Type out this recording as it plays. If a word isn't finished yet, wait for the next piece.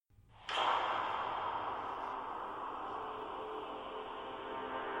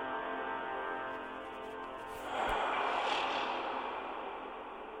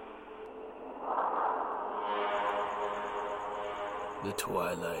the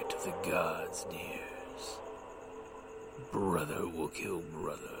twilight of the gods nears, brother will kill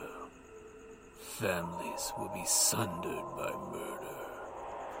brother. Families will be sundered by murder.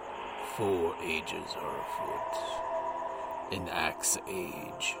 4 ages are afoot. An axe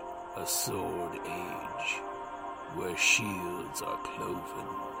age, a sword age, where shields are cloven.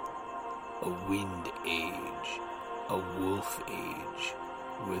 A wind age, a wolf age,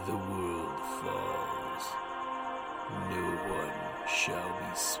 where the world falls. No one shall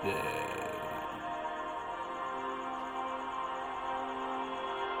be spared.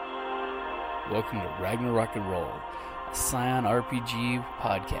 Welcome to Ragnarok and Roll, a Scion RPG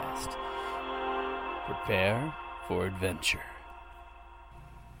podcast. Prepare for adventure.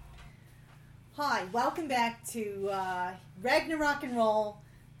 Hi, welcome back to Ragnarok and Roll,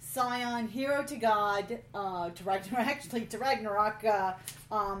 Scion Hero to God, to Ragnarok,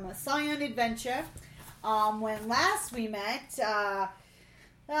 Scion Adventure. When last we met,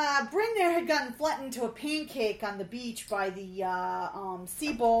 Bryn there had gotten flattened to a pancake on the beach by the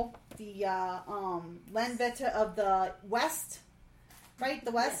Seabull, the Landvetta of the West, right?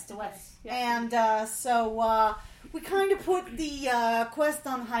 The West? Yes, the West. Yep. And so we kind of put the quest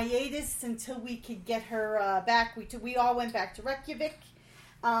on hiatus until we could get her back. We all went back to Reykjavik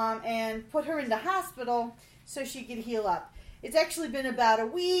and put her in the hospital so she could heal up. It's actually been about a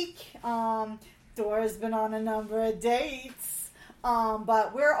week. Dora's been on a number of dates.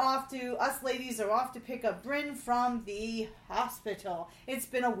 But us ladies are off to pick up Bryn from the hospital. It's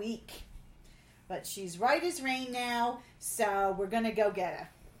been a week. But she's right as rain now, so we're going to go get her.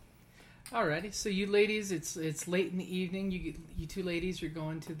 Alrighty, so you ladies, it's late in the evening. You two ladies are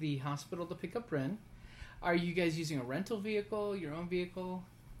going to the hospital to pick up Bryn. Are you guys using a rental vehicle, your own vehicle?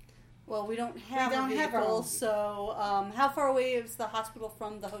 Well, we don't have a vehicle, so how far away is the hospital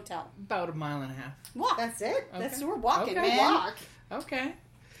from the hotel? About 1.5 miles. Walk. That's it. Okay. We're walking, Okay. man. Walk. Okay.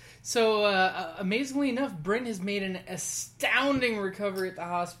 So, amazingly enough, Bryn has made an astounding recovery at the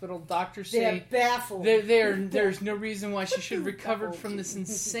hospital. Doctors They're say baffled. there's no reason why she should have recovered from this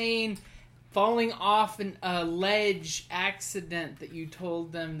insane falling off a ledge accident that you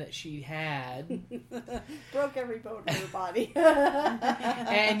told them that she had. Broke every bone in her body.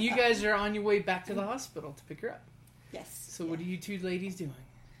 And you guys are on your way back to the hospital to pick her up. Yes. So what are you two ladies doing?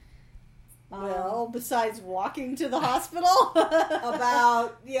 Well, besides walking to the hospital,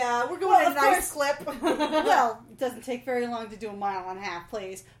 we're going at a nice clip. well, it doesn't take very long to do 1.5 miles,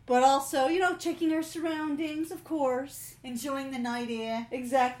 please. But also, checking our surroundings, of course. Enjoying the night air.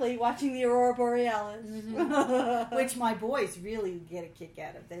 Exactly, watching the Aurora Borealis. Mm-hmm. Which my boys really get a kick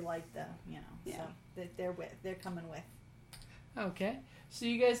out of. They like so they're coming with. Okay. So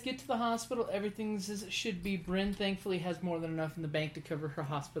you guys get to the hospital. Everything's as it should be. Bryn, thankfully, has more than enough in the bank to cover her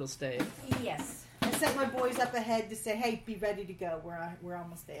hospital stay. Yes. I sent my boys up ahead to say, hey, be ready to go. We're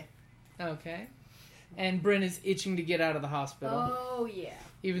almost there. Okay. And Bryn is itching to get out of the hospital. Oh, yeah.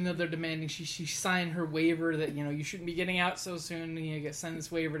 Even though they're demanding she sign her waiver that, you shouldn't be getting out so soon. You sign this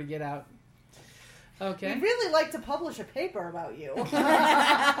waiver to get out. Okay. We'd really like to publish a paper about you.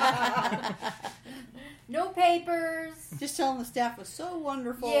 No papers. Just telling the staff was so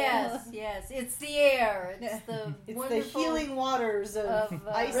wonderful. Yes. It's the air. It's the It's wonderful the healing waters of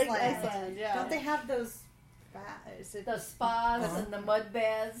Iceland. Iceland, yeah. Don't they have those? the spas and the mud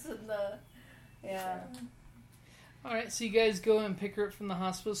baths and the All right, so you guys go and pick her up from the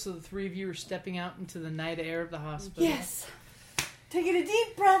hospital. So the three of you are stepping out into the night air of the hospital. Yes. Taking a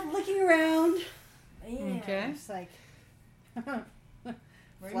deep breath, looking around. Man. Okay. It's like.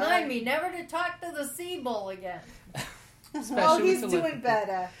 Remind me never to talk to the Seabull again. Especially He's with the doing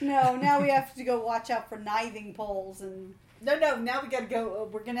better. No, now we have to go watch out for kniving poles and No, now we gotta go.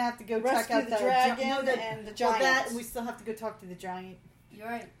 We're gonna have to go check rescue out the dragon and the giant. That, and we still have to go talk to the giant. You're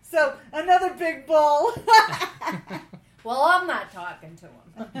right. So, another big bull. Well, I'm not talking to him.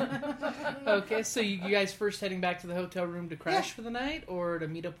 Okay, so you guys first heading back to the hotel room to crash for the night or to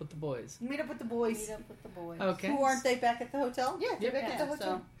meet up with the boys? Meet up with the boys. Meet up with the boys. Okay. Who aren't they back at the hotel? Yeah, they're back at the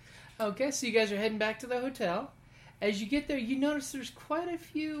hotel. Okay, so you guys are heading back to the hotel. As you get there, you notice there's quite a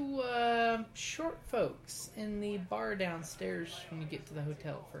few short folks in the bar downstairs when you get to the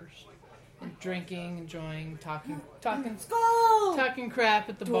hotel first. And drinking, enjoying, talking Skull! talking crap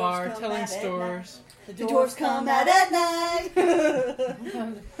at the Dwarves bar, come telling out at stories. The dwarves come out at night.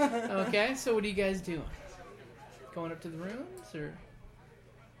 Okay, so what are you guys doing? Going up to the rooms, or?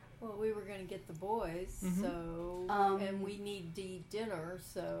 Well, we were going to get the boys, so and we need to eat dinner,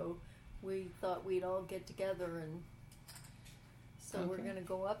 so we thought we'd all get together, and so we're going to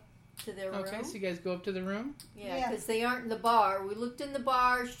go up to their room. Okay, so you guys go up to the room? Yeah, because they aren't in the bar. We looked in the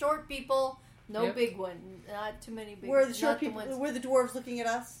bar, short people, No Yep. big one. Not too many big Were the ones. short Not the people? ones- Were the dwarves looking at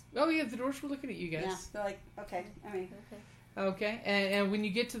us? Oh yeah, the doors were looking at you Yeah. guys. They're like, okay. I mean, Okay. Okay, and when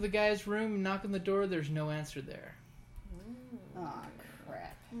you get to the guy's room and knock on the door, there's no answer there. oh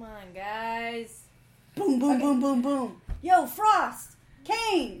crap! Come on, guys. Boom, boom, boom, boom, boom. Yo, Frost,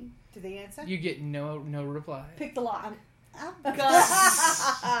 Kane, Do they answer? You get no reply. pick the lock. Oh,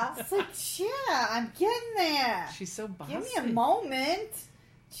 God. It's like, yeah, I'm getting there. She's so bossy. Give me a moment.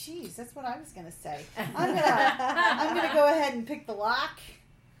 Jeez, that's what I was gonna say. I'm gonna go ahead and pick the lock.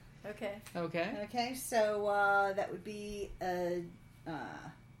 Okay. Okay. Okay, so that would be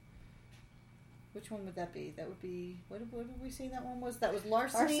which one would that be? That would be what did we say that one was? That was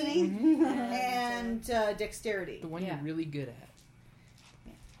larceny, Arsony. and dexterity. The one Yeah. you're really good at.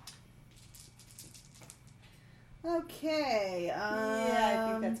 Okay. Yeah,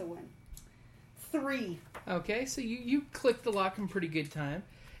 I think that's a win. 3. Okay, so you click the lock in pretty good time.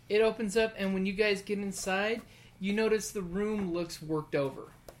 It opens up, and when you guys get inside, you notice the room looks worked over.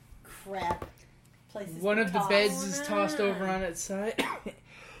 Crap. Place is One of the tossed. beds is tossed over on its side.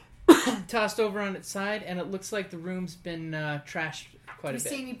 Tossed over on its side, and it looks like the room's been trashed quite Do a we bit.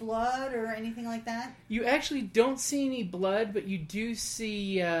 see any blood or anything like that? You actually don't see any blood, but you do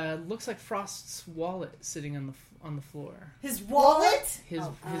see looks like Frost's wallet sitting on the floor. His wallet? His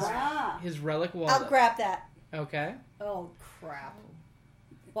Ah. his relic wallet. I'll grab that. Okay. Oh, crap.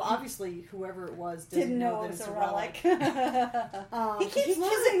 Well, obviously, whoever it was Didn't know that it was it's a relic. He He keeps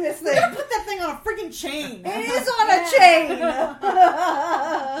losing this thing. Put that thing on a freaking chain. It is on a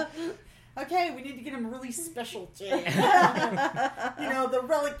chain. Okay, we need to get him a really special chain. The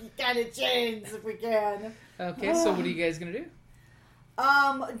relic kind of chains if we can. Okay, so what are you guys gonna do?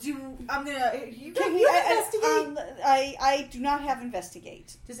 You Can investigate? I do not have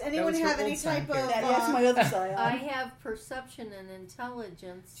investigate. Does anyone was her have any old sign type of? character. That's my other side. I have perception and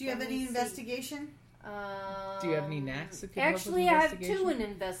intelligence. Do you have Let any me see. investigation? Do you have any knacks that could help with Actually, I have investigation? 2 in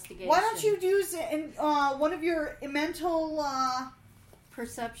investigation. Why don't you use one of your mental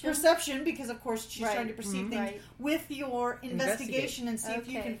perception? because of course she's Right. trying to perceive Mhm. things Right. with your investigation and see if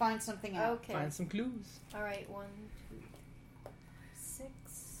you Okay. can find something out. Okay. Find some clues. All right. 1, 2, 6.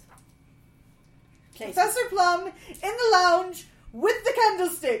 Professor Plum in the lounge with the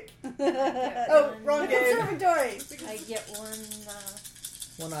candlestick. Oh, wrong The game. conservatory. I get 1.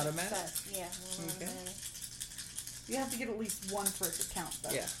 One automatic. Success. Yeah. 1 Okay. automatic. You have to get at least one for it to count,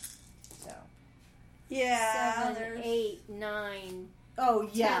 though. Yeah. So. Yeah. 7, there's- 8, 9. Oh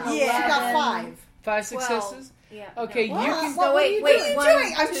yeah. 10, You got 11. 5. 5 12. successes. Yeah. Okay, no. you What? can. What No, were wait, you wait. doing? 1,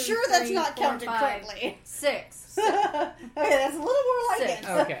 I'm 2, sure that's 3, not 4, counted 5, correctly. 6. Okay, that's a little more like Six. it.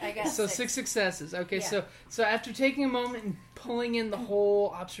 Okay, I got so 6. 6 successes. Okay, Yeah. so after taking a moment and pulling in the whole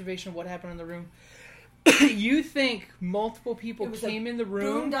observation of what happened in the room, you think multiple people It was came in the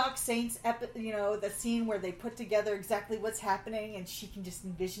room. Boondock Saints, the scene where they put together exactly what's happening, and she can just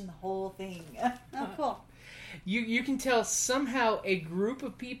envision the whole thing. Oh, cool. You can tell somehow a group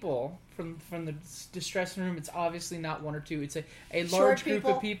of people from the distress room. It's obviously not 1 or 2. It's a large group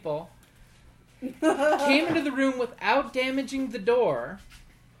of people came into the room without damaging the door,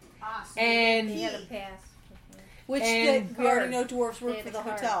 and He had a pass. Which And we already know dwarves work They for had the a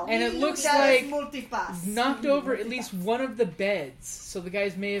card. hotel. and it looks That like is multipass. knocked over at least one of the beds. So the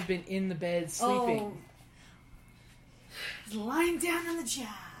guys may have been in the bed sleeping. He's lying down on the job.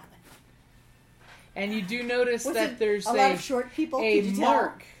 And you do notice Was that it there's a lot of short people. a Could you tell?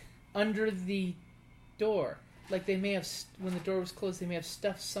 mark under the door. Like they may have, when the door was closed, they may have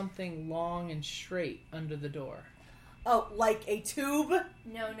stuffed something long and straight under the door. Oh, like a tube?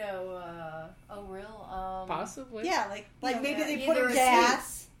 No. Oh, real? Possibly. Yeah, like Maybe yeah, they put either in a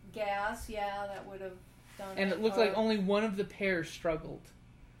gas. Gas, yeah, that would have done And it looked like only one of the pairs struggled.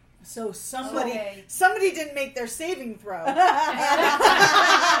 So somebody Okay. didn't make their saving throw.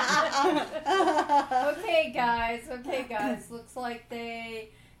 Okay, guys. Looks like they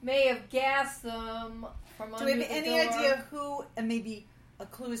may have gassed them from Do under we the have any door. idea of who, and maybe a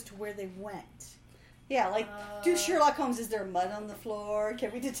clue as to where they went? Yeah, like, do Sherlock Holmes, is there mud on the floor?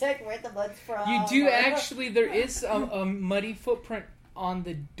 Can we detect where the mud's from? You do actually, there is a muddy footprint on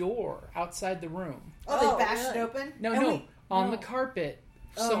the door outside the room. Oh, they bashed really? it open? No, And no, on no. the carpet.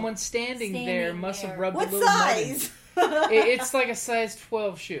 Oh. Someone standing there Standing must have there. rubbed What a little mud in. size? It's like a size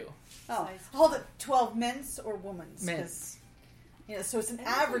 12 shoe. Oh, Size Hold it, 12 men's or women's? Men's. 'Cause, so it's an I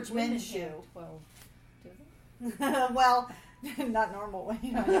don't think average women men's have shoe. 12. Do they? Well, not normal.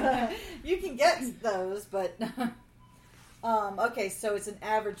 You can get those, but okay. So it's an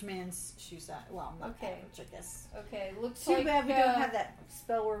average man's shoe size. Well, not Okay. average, I guess. Okay, looks too like bad we don't have that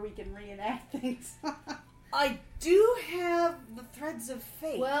spell where we can reenact things. I do have the threads of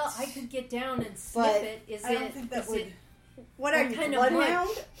fate. Well, I could get down and sniff But it. I don't think that would. What are What you, kind of bloodhound?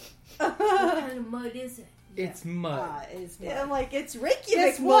 what kind of mud is it? It's mud. It's mud. Yeah, I'm like, it's Reykjavik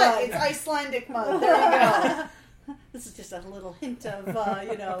Guess mud. what? It's Icelandic mud. There you go. This is just a little hint of,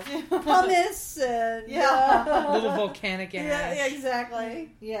 hummus and... Little volcanic ash. Yeah,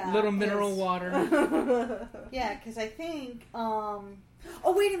 exactly. Yeah. Little mineral water. Yeah, because I think. Oh,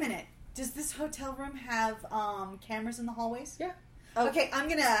 wait a minute. Does this hotel room have cameras in the hallways? Yeah. Okay, I'm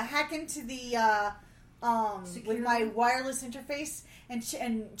gonna hack into the with my wireless interface and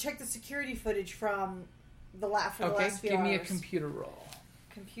check the security footage from the last few Okay, hours. give me a computer roll.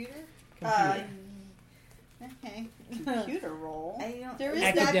 Computer. Computer. Okay. Computer roll. I don't, There is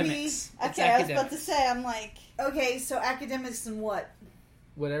Academics. Okay, It's I was about academics. to say, I'm like... Okay, so academics and what?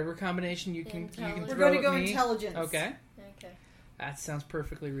 Whatever combination you can Intelligence. throw We're going to at go me. intelligence. Okay. Okay. That sounds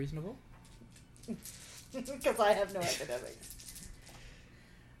perfectly reasonable. Because I have no academics.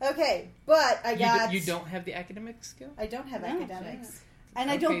 Okay, but I got. You don't have the academic skill? I don't have No, academics. And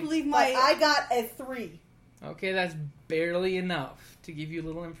I don't Okay. believe But my... I got a 3. Okay, that's barely enough to give you a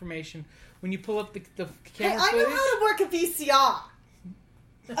little information. When you pull up the Hey, camera I know footage... how to work a VCR.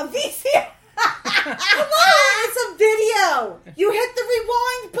 A VCR! Come on, it's a video. You hit the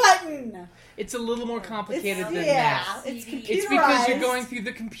rewind button. It's a little more complicated than yeah, that. it's CD. computerized. It's because you're going through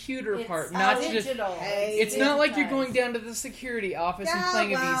the computer It's part, not just... digital. Hey, It's not like you're digitized. going down to the security office and Yeah,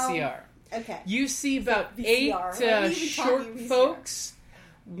 playing well, a VCR. Okay. You see about VCR. 8 Why are you even short talking VCR? folks.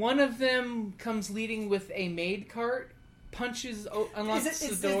 One of them comes leading with a maid cart, unlocks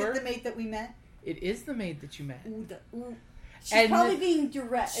Is the door. it the maid that we met? It is the maid that you met. She's And probably the- being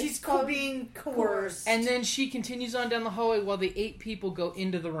direct. She's It's probably- being coerced. And then she continues on down the hallway while the 8 people go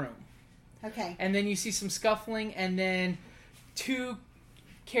into the room. Okay. And then you see some scuffling, and then 2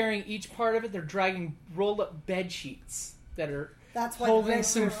 carrying each part of it. They're dragging rolled up bed sheets that are That's why holding beds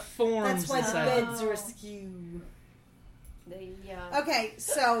some are, forms That's why the inside. beds are askew. They, Okay,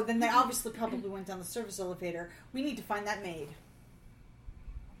 so then they obviously probably went down the service elevator. We need to find that maid.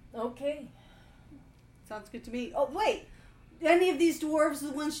 Okay. Sounds good to me. Oh, wait. Any of these dwarves,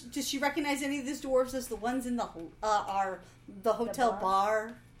 the ones... Does she recognize any of these dwarves as the ones in the hotel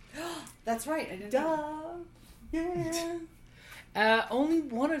bar? That's right. I didn't Duh. Yeah. Only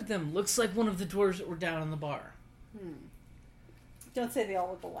one of them looks like one of the dwarves that were down in the bar. Don't say they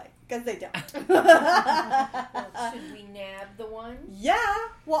all look alike, because they don't. Well, should we nab the one? Yeah.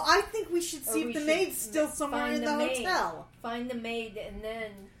 Well, I think we should see Or if we the should maid's still somewhere find in the the maid. hotel. Find the maid and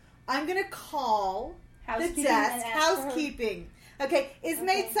then... I'm going to call the Housekeeping desk. and ask for her. Housekeeping. Okay, is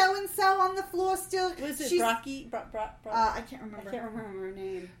maid Okay. so-and-so on the floor still? What is it, She's- Brocky? I can't I remember. can't remember her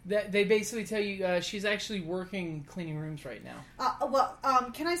name. They basically tell you she's actually working cleaning rooms right now.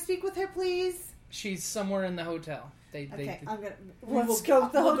 Can I speak with her, please? She's somewhere in the hotel. Okay, I'm gonna. Let's go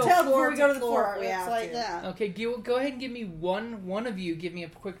to the hotel before we go to the floor. We It's have like, to. yeah. Okay, go ahead and give me one of you. Give me a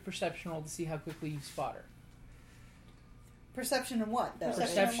quick perception roll to see how quickly you spot her. Perception and what? Though?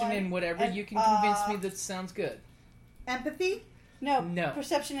 Perception and and whatever and, you can convince me that sounds good. Empathy. No, No.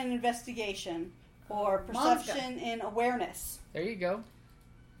 perception and investigation. Or Mom's perception and awareness. There you go.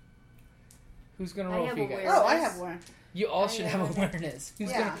 Who's gonna I roll have for you guys? awareness. Oh, I have one. You all I should have have awareness. Who's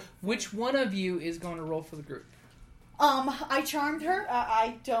Yeah. gonna? Which one of you is going to roll for the group? I charmed her.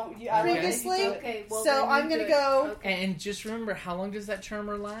 I don't. I Okay. Previously? Okay, well, So then I'm you're gonna good. go- Okay. And just remember, how long does that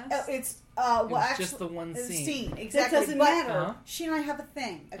charmer last? It's It well, was actually, just the one it's scene. exactly. doesn't but matter. Uh-huh. She and I have a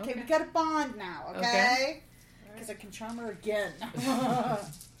thing. Okay, Okay. we got a bond now. Okay. Okay, because I can charm her again.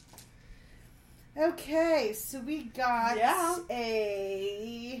 Okay, so we got Yeah.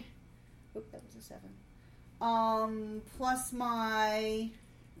 a. Oop, that was a 7. Plus my.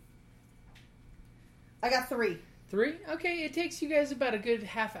 I got 3. 3? Okay, it takes you guys about a good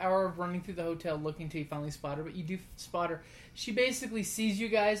half hour of running through the hotel looking till you finally spot her, but you do spot her. She basically sees you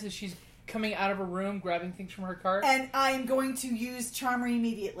guys as she's coming out of her room, grabbing things from her cart. And I am going to use charmer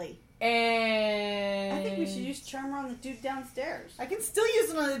immediately. And I think we should use Charmer on the dude downstairs. I can still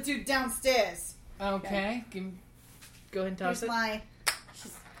use it on the dude downstairs. Okay, go ahead and toss Here's it. my.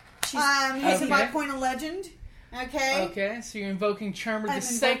 She's Using my Okay. point of legend. Okay. Okay, so you're invoking Charmer. I'm The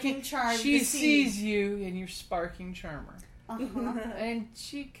second invoking Charmer she to see. sees you, and you're sparking Charmer. Uh-huh. And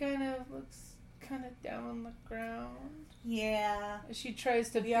she kind of looks kind of down on the ground. Yeah. She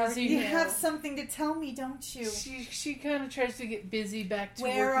tries to We already busy. You have something to tell me, don't you? She kind of tries to get busy back to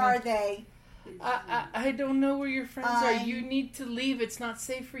Where working. are they? I don't know where your friends are. I'm- You need to leave. It's not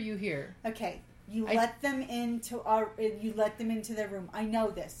safe for you here. Okay. You I- let them into their room. I know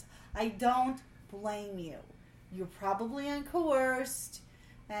this. I don't blame you. You're probably uncoerced.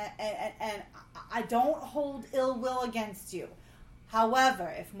 and I don't hold ill will against you.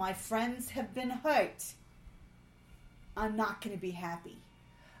 However, if my friends have been hurt, I'm not going to be happy.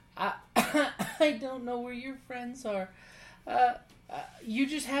 I don't know where your friends are. You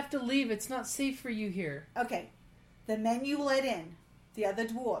just have to leave. It's not safe for you here. Okay, the men you let in, the other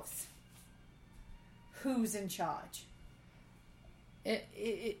dwarves, who's in charge?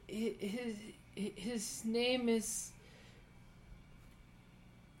 His name is...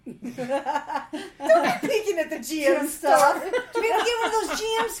 Don't be peeking at the GM stuff. Do we have to get one of those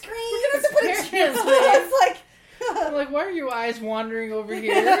GM screens? You have to put a GM Seriously. It's like... I'm like, why are your eyes wandering over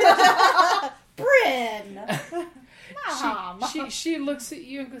here? Bryn! Mom! She looks at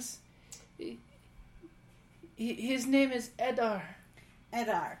you and goes, his name is Edar.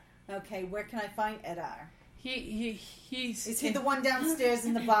 Edar. Okay, where can I find Edar? He's... Is he the one downstairs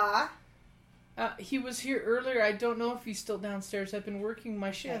in the bar? He was here earlier. I don't know if he's still downstairs. I've been working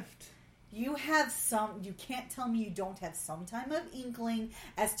my shift. You can't tell me you don't have some type of inkling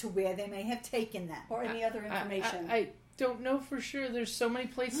as to where they may have taken them. Or any other information. I don't know for sure. There's so many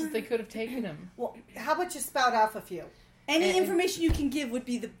places they could have taken him. Well, how about you spout off a few? Any information you can give would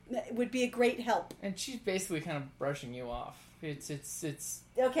be a great help. And she's basically kind of brushing you off. It's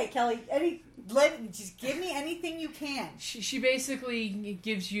Okay, Kelly. Just give me anything you can. She basically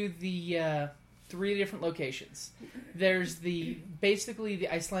gives you the 3 different locations. There's basically the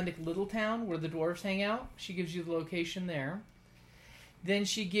Icelandic little town where the dwarves hang out. She gives you the location there. Then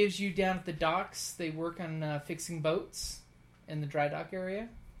she gives you down at the docks. They work on fixing boats in the dry dock area.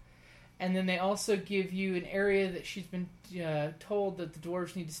 And then they also give you an area that she's been told that the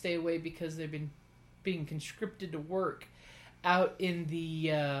dwarves need to stay away because they've been being conscripted to work out in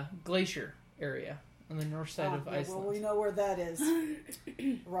the glacier area on the north side of Iceland. Well, we know where that is,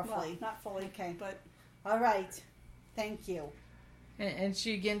 roughly. Well, not fully, okay, but all right. Thank you. And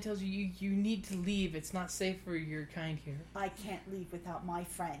she again tells you need to leave. It's not safe for your kind here. I can't leave without my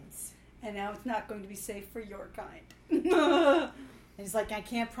friends. And now it's not going to be safe for your kind. And he's like, I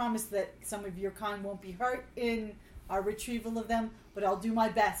can't promise that some of your kind won't be hurt in our retrieval of them, but I'll do my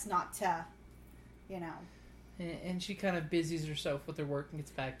best not to, And she kind of busies herself with her work and gets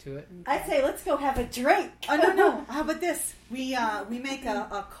back to it. I'd say let's go have a drink. Oh, no. How about this? We make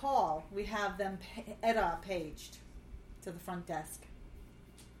a call. We have them paged to the front desk.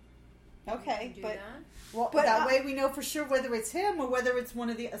 Okay, Do but that? Well, But, that way we know for sure whether it's him or whether it's one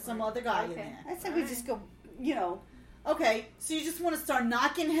of some other guy in there. I'd say we just go, Okay, so you just want to start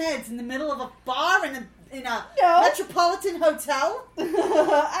knocking heads in the middle of a bar in a No. metropolitan hotel?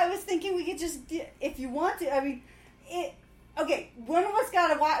 I was thinking we could just, if you want to, okay, one of us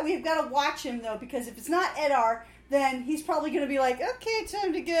we've got to watch him though, because if it's not Edar, then he's probably going to be like, okay,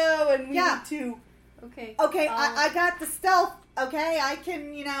 time to go, and we need to. Okay. Okay, I got the stealth, okay? I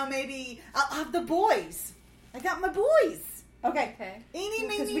can, maybe, I'll have the boys. I got my boys. Okay. Okay. Eeny,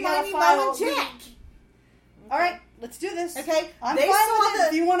 Because meeny, we gotta miny, file- moe, and Jack. All right, let's do this. Okay, I'm they fine saw with it.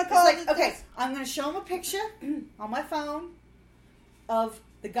 If you want to call it's it, like, okay, I'm going to show them a picture on my phone of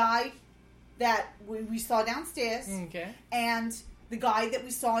the guy that we saw downstairs Okay. and the guy that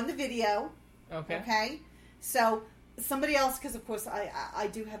we saw in the video. Okay. Okay, so somebody else, because of course I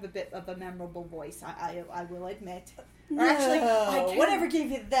do have a bit of a memorable voice. I will admit. Or actually, I can. whatever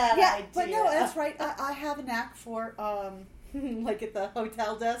gave you that Yeah, idea. but no, that's right. I have a knack for like at the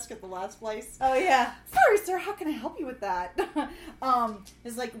hotel desk at the last place. Oh yeah, Sorry, sir. How can I help you with that?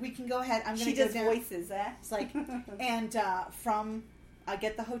 It's like we can go ahead. I'm going she to go does down. voices, eh? It's like, and I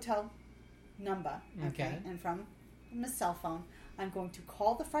get the hotel number. Okay. And from my cell phone, I'm going to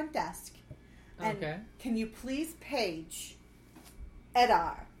call the front desk. And Okay. can you please page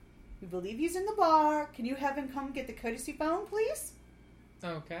Edar? We believe he's in the bar. Can you have him come get the courtesy phone, please?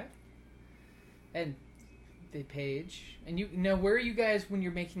 Okay. And they page. And where are you guys when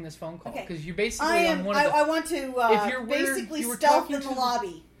you're making this phone call? Okay. Because you're basically I on am. one of the... I want to If you're where basically you were stealth talking in the to the-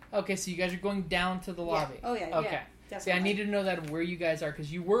 lobby. Okay, so you guys are going down to the lobby. Oh yeah. Okay. Yeah, See, I needed to know that where you guys are,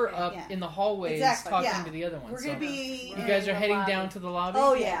 because you were up Yeah. in the hallways Exactly, talking yeah. to the other ones. We're going to So be. you guys are the heading lobby. down to the lobby?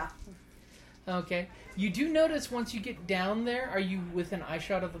 Oh yeah. Okay. You do notice once you get down there, are you within eye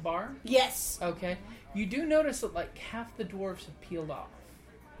shot of the bar? Yes. Okay. You do notice that like half the dwarves have peeled off.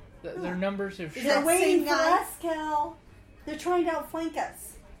 Their numbers have Is They're that shrunk. waiting same for guy? us, Cal. They're trying to outflank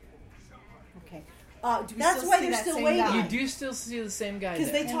us Okay. Do we That's still why see they're that still same waiting. guy? You do still see the same guy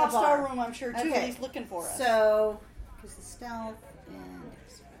because there. they In tossed the bar. our room. I'm sure too. Okay. He's looking for us. So, because the stealth and.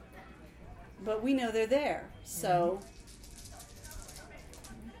 But we know they're there. So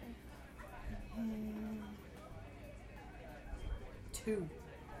Two.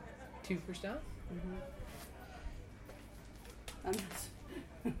 2 for stealth? I'm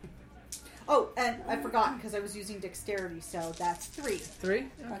Oh, and I forgot because I was using dexterity, so that's 3. 3?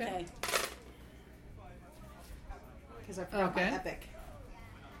 Okay. Because I forgot my epic.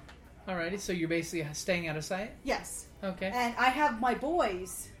 Alrighty, so you're basically staying out of sight? Yes. Okay. And I have my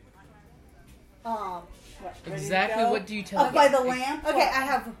boys. What, ready to Exactly go? what do you tell Up by the lamp? Okay, I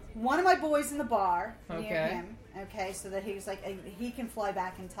have one of my boys in the bar near Okay. him. Okay, so that he's like, he can fly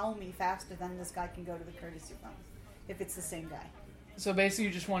back and tell me faster than this guy can go to the courtesy phone. If it's the same guy. So basically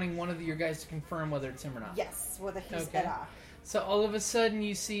you're just wanting one of your guys to confirm whether it's him or not? Yes, whether he's Okay. Edar. So all of a sudden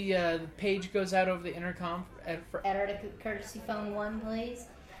you see the page goes out over the intercom. Edar to courtesy phone 1, please.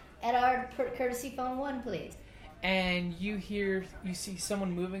 Edar to courtesy phone 1, please. And you see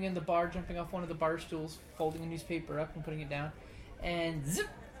someone moving in the bar, jumping off one of the bar stools, folding a newspaper up and putting it down. And zip!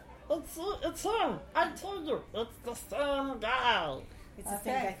 It's him. I told you. It's the same guy. It's the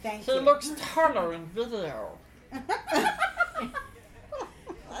same guy, thank He you. looks taller in video.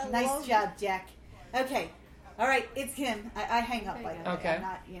 Nice job, Jack. Okay. Alright, it's him. I hang up, by the way. Okay. I'm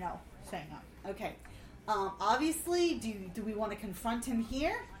not, saying up. Okay. Obviously, do we want to confront him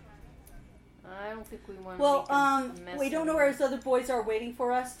here? I don't think we want to. Well, we don't know where his other boys are waiting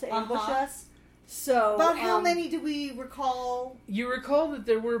for us to ambush us. So About how many do we recall? You recall that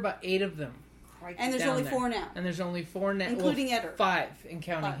there were about 8 of them. And there's down only there. 4 now. And there's only 4 now. Including Edar. 5, and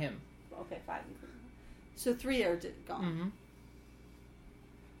counting 5. him. Okay, 5. So 3 are gone. Mm-hmm.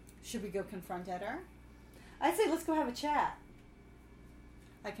 Should we go confront Edar? I'd say let's go have a chat.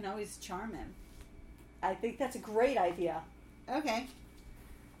 I can always charm him. I think that's a great idea. Okay.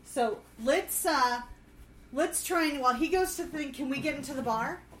 So let's try and while he goes to the thing, can we get into the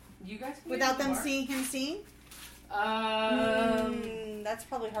bar You guys can without get in them the bar. seeing him seeing? That's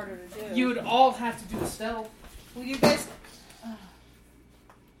probably harder to do. You would all have to do a stealth. Will you guys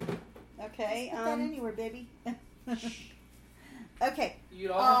Okay. put that anywhere, baby? Okay.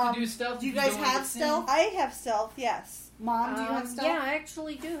 You'd all have to do Um, stealth. do you if guys don't want to have get seen. stealth? I have stealth. Yes. Mom, do you have stealth? Yeah, I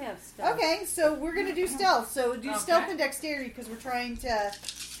actually do have stealth. Okay, so we're gonna do stealth. So do Okay. stealth and dexterity because we're trying to.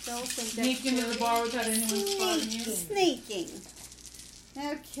 Stealth and Sneak into the bar without anyone spotting you. Sneaking.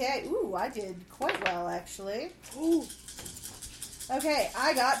 Okay. Ooh, I did quite well actually. Ooh. Okay,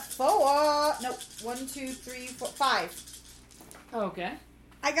 I got 4. Nope. 1, 2, 3, 4, 5. Okay.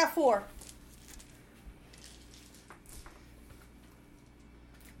 I got 4.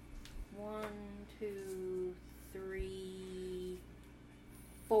 One, 2, 3,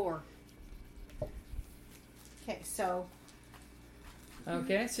 4. Okay, so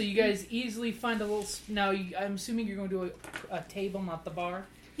Okay, so you guys easily find a little. Now, I'm assuming you're going to a table, not the bar.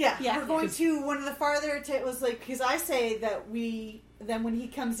 yeah, Yeah. we're going to one of the farther. It was like because I say that then when he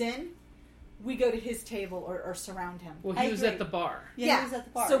comes in, we go to his table or surround him. Well, I he was agree. at the bar. Yeah, he was at the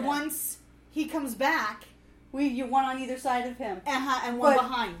bar. So yeah. once he comes back, you one on either side of him. and one But-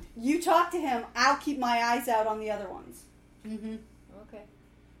 behind. You talk to him. I'll keep my eyes out on the other ones. Mm-hmm. Okay.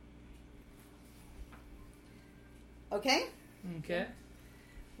 Okay. Okay.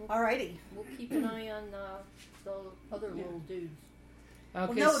 Alrighty. We'll keep an eye on the other little dudes.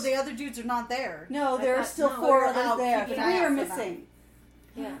 Okay. Well, no, the other dudes are not there. No, there are thought- still no, 4 we're others out there. keeping 3 an eye are out for missing.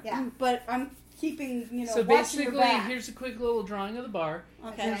 Yeah. Yeah. But I'm keeping, so watching your basically, back. here's a quick little drawing of the bar.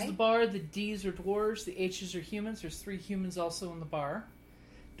 Okay. Here's the bar. The D's are dwarves. The H's are humans. There's 3 humans also in the bar.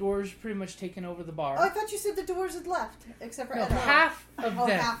 Dwarves pretty much taken over the bar. Oh, I thought you said the doors had left, except for No, Edgar. half of Oh,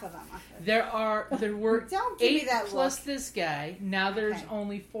 them. half of them. Okay. There were Don't give me 8 that plus look. this guy. Now there's Okay.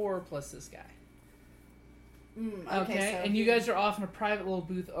 only 4 plus this guy. Okay, so and you guys are off in a private little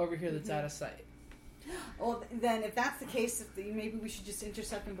booth over here that's out of sight. Well, then, if that's the case, maybe we should just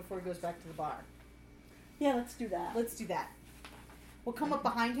intercept him before he goes back to the bar. Yeah, let's do that. Let's do that. We'll come up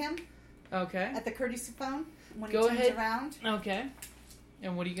behind him Okay. at the courtesy phone when Go he turns ahead. around. Okay.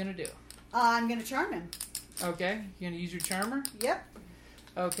 And what are you gonna do? I'm going to charm him. Okay. You gonna use your charmer? Yep.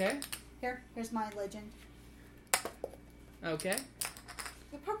 Okay. Here's my legend. Okay.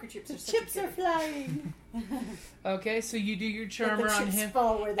 The poker chips The are such chips a are good. flying. Okay. So you do your Let charmer the on chips him,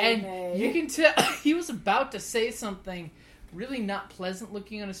 fall where they may. and you can tell he was about to say something really not pleasant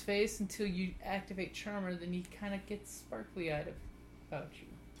looking on his face until you activate charmer. Then he kind of gets sparkly-eyed about you.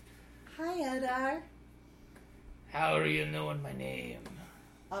 Hi, Edar. How are you knowing my name?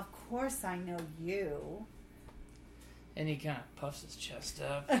 Of course I know you. And he kind of puffs his chest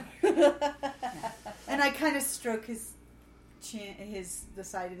up. And I kind of stroke his chin, the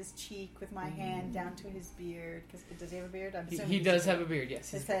side of his cheek with my hand down to his beard. Because does he have a beard? I'm assuming He does have a beard,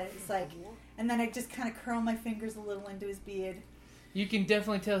 yes. It's like, and then I just kind of curl my fingers a little into his beard. You can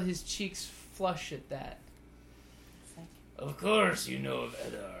definitely tell his cheeks flush at that. It's like, Of course you know of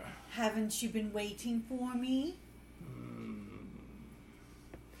Edar. haven't you been waiting for me?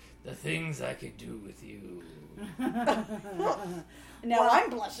 The things I can do with you. Now I'm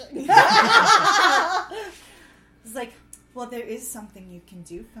blushing. It's like, well, there is something you can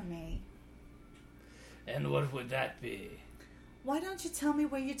do for me. And what would that be? Why don't you tell me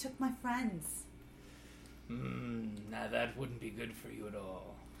where you took my friends? Now that wouldn't be good for you at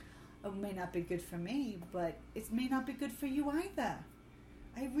all. It may not be good for me, but it may not be good for you either.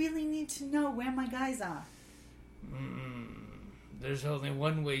 I really need to know where my guys are. There's only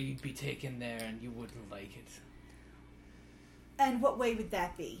one way you'd be taken there, and you wouldn't like it. And what way would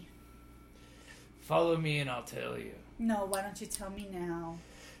that be? Follow me and I'll tell you. No, why don't you tell me now?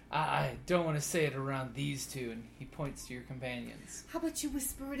 I don't want to say it around these two, and he points to your companions. How about you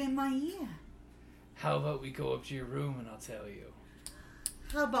whisper it in my ear? How about we go up to your room and I'll tell you?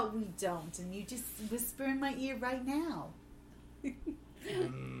 How about we don't, and you just whisper in my ear right now?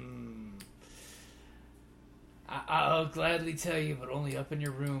 I'll gladly tell you, but only up in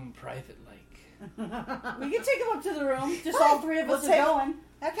your room, private-like. We can take him up to the room. Just all three of us are going.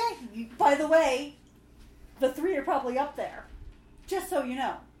 Okay. By the way, the three are probably up there. Just so you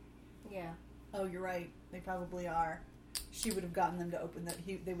know. Yeah. Oh, you're right. They probably are. She would have gotten them to open the.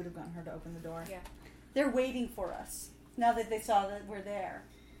 They would have gotten her to open the door. Yeah. They're waiting for us now that they saw that we're there.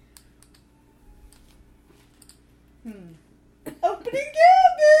 Opening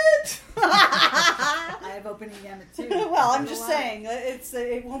gambit. I have opening gambit too. Well, I'm just saying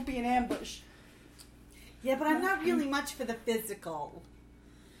it won't be an ambush. Yeah, but I'm not really much for the physical.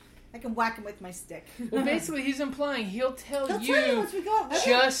 I can whack him with my stick. Well, basically, he's implying he'll tell He'll you, tell you once we go.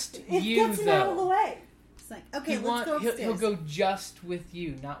 just it you, gets him out of the though. way. It's like, okay, let's go upstairs. He'll go just with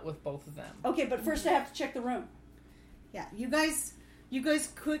you, not with both of them. Okay, but first I have to check the room. Yeah, you guys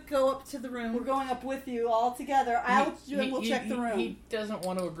could go up to the room. We're going up with you all together. We'll check the room. He doesn't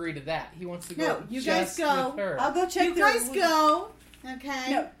want to agree to that. He wants to go. No, you guys just go. with her. I'll go check You the guys room. go.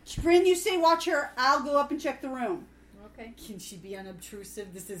 Okay. No, Bryn, you stay watch her. I'll go up and check the room. Okay. Can she be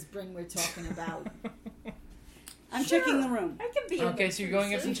unobtrusive? This is Bryn we're talking about. I'm checking the room. I can be. Okay, so you're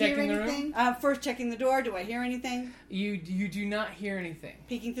going up and Hear checking the room. anything? First checking the door. Do I hear anything? You do not hear anything.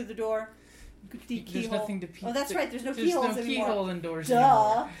 Peeking through the door. There's Keyhole. nothing to peek. Oh, that's right. There's no There's keyholes no anymore. keyhole in doors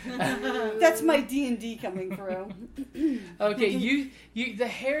Duh. anymore. That's my D&D coming through. Okay, you the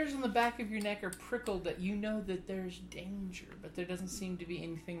hairs on the back of your neck are prickled that you know that there's danger, but there doesn't seem to be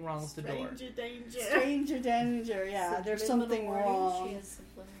anything wrong with the door. danger. Stranger danger. Yeah, there's something wrong.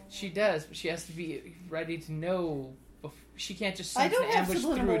 She does, but she has to be ready to know. She can't just I sense don't an have ambush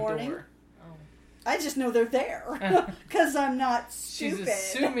through subliminal a warning. door. I just know they're there because I'm not She's stupid.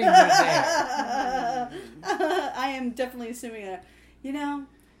 assuming they're there. I am definitely assuming that. You know,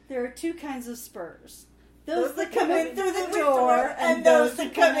 there are two kinds of spurs. Those that come in through the door and those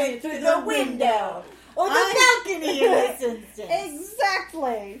that come in through the window. Or the balcony in this instance.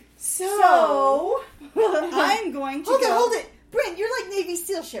 Exactly. So I'm going to Hold it. Bryn, you're like Navy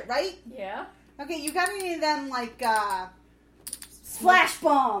SEAL shit, right? Yeah. Okay, you got any of them, like, flash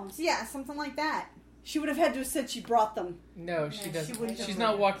bombs. yeah, something like that. She would have had to have said she brought them. No, she doesn't. wouldn't She's have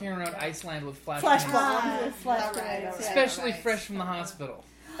not done walking around Iceland with flash Flash bombs. bombs. Flash all right, grenades, all yeah. Especially right. fresh from the hospital.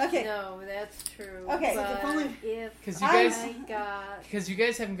 Okay. No, that's true. Okay. But If only- if 'Cause you I guys- got Because you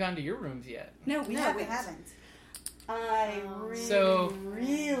guys haven't gone to your rooms yet. No, we haven't. I really, So,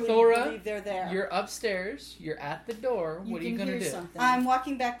 really Thora, believe they're there. You're upstairs. You're at the door. What are you can going to hear do? something. I'm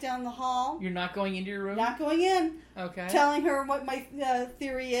walking back down the hall, You're not going into your room? not going in, Okay. telling her what my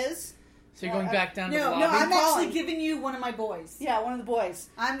theory is. So you're going back down to the No, lobby? I'm calling. actually giving you one of my boys. Yeah, one of the boys.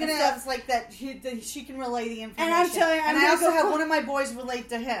 I'm gonna And have like that. She can relay the information, And I'm telling you, I'm and I gonna also go have call- one of my boys relate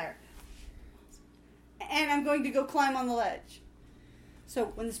to her. And I'm going to go climb on the ledge. So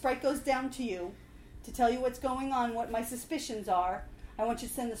when the sprite goes down to you, to tell you what's going on, what my suspicions are, I want you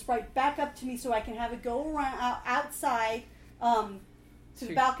to send the sprite back up to me so I can have it go around outside to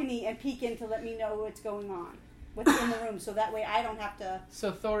the balcony and peek in to let me know what's going on, what's in the room, so that way I don't have to.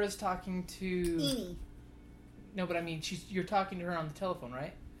 So Thora's talking to... Eenie. No, but I mean, you're talking to her on the telephone,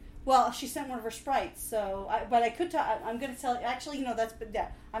 right? Well, she sent one of her sprites, so but I could. I'm going to tell. Actually, that's. Yeah,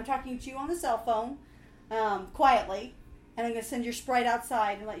 I'm talking to you on the cell phone, quietly, and I'm going to send your sprite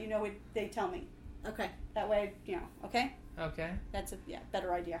outside and let you know what they tell me. Okay. That way, okay. Okay. That's a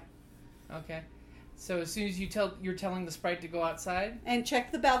better idea. Okay. So as soon as you're telling the sprite to go outside? And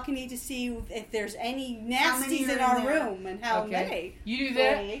check the balcony to see if there's any many nasties are in in our there? room and how Okay. they. You do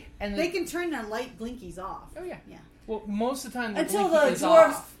that, play. and They can turn their light blinkies off. Oh yeah. Yeah. Well, most of the time the Until blinky the is dwarves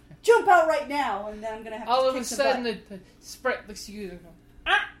off. jump out right now, and then I'm going to have All to of kick a some sudden, butt. the sprite looks at you and goes,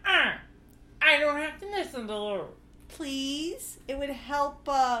 I don't have to listen to her. Please, it would help.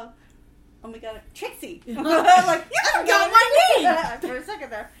 Oh my god, Trixie! Like, you got my name! For a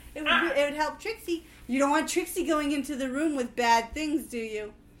second there, It would help Trixie. You don't want Trixie going into the room with bad things, do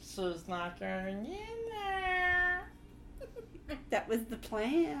you? She's not going in there. That was the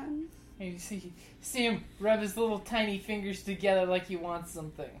plan. You see him rub his little tiny fingers together like he wants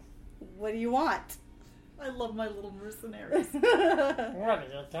something. What do you want? I love my little mercenaries. What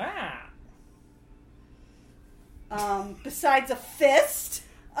is that? Besides a fist,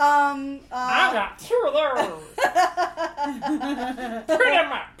 I got 2 of those. Put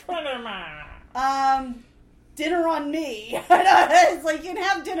him up. Dinner on me. It's like, you can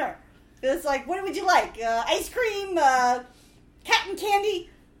have dinner. It's like, what would you like? Ice cream, cotton candy,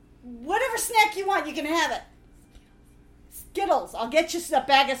 whatever snack you want, you can have it. Skittles. I'll get you a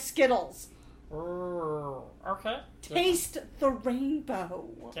bag of Skittles. Okay. Taste the rainbow.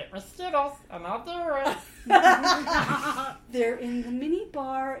 Get me Skittles, and I'll do it. They're in the mini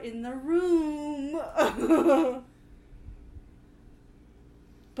bar in the room.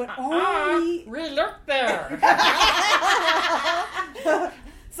 But only... We look there.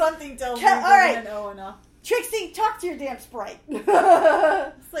 Something tells me all right. an Owen. Trixie, talk to your damn sprite.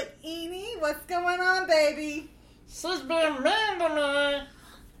 It's like, Eenie, what's going on, baby? She's being mean to me.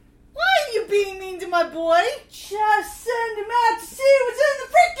 Why are you being mean to my boy? Just send him out to see what's in the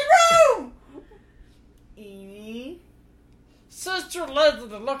freaking room. Eenie. She's too lazy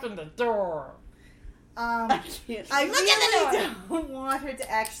to look in the door. I can't. I Look really at the door. don't want her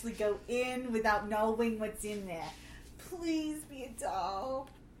to actually go in without knowing what's in there. Please be a doll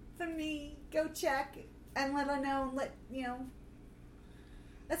for me. Go check and let her know.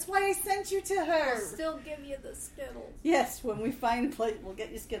 That's why I sent you to her. I'll still give you the Skittles. Yes, when we find a place, we'll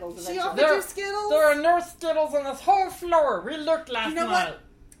get you Skittles. She eventually. offered you Skittles. There are no Skittles on this whole floor. We looked last You know night. what?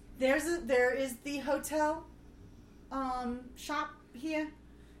 There is the hotel shop here.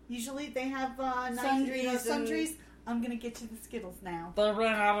 Usually they have Sundries sundries. I'm gonna get you the Skittles now. They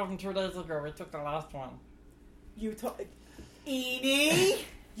ran out of them 2 days ago. We took the last one. You took, Eenie.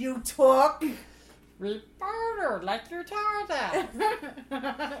 You took. We bartered like you told us.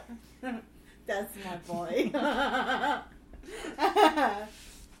 That's my boy.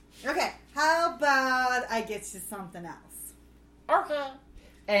 Okay, how about I get you something else? Okay.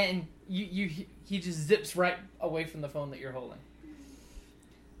 And he just zips right away from the phone that you're holding.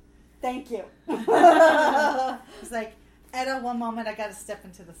 Thank you. It's like, Etta, one moment, I gotta step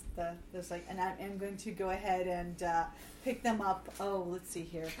into there's like, and I'm going to go ahead and pick them up. Oh, let's see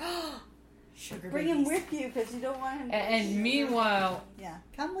here. Sugar Bring babies. him with you because you don't want him. And meanwhile, Yeah,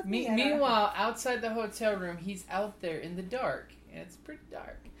 come with me. Etta. meanwhile, outside the hotel room, he's out there in the dark, and it's pretty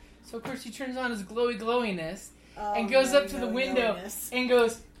dark. So of course he turns on his glowiness and goes up to the window and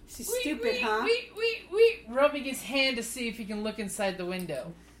goes, She's "Wee, stupid, wee, huh?" wee," rubbing his hand to see if he can look inside the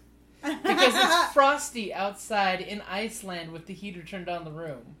window. Because it's frosty outside in Iceland with the heater turned on the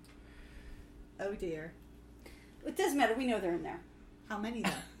room. Oh dear. It doesn't matter. We know they're in there. How many though?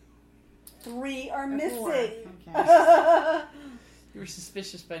 3 are Or missing. 4? Okay. You were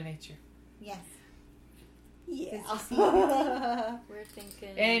suspicious by nature. Yes. Yeah. We're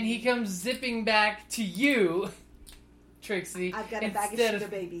thinking. And he comes zipping back to you, Trixie. I've got a bag of sugar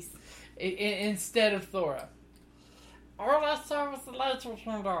babies. Instead of Thora. All I saw was the lights were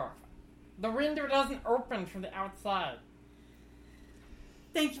turned off. The window doesn't open from the outside.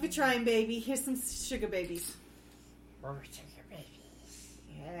 Thank you for trying, baby. Here's some sugar babies. Where are your babies?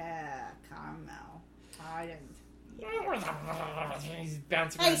 Yeah, caramel. Hardened. He's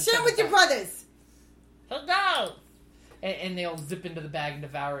bouncing Hey, around. share with your brothers. Hey guys! And they'll zip into the bag and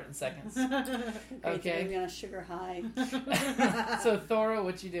devour it in seconds. Okay. Maybe on a sugar high. So, Thora,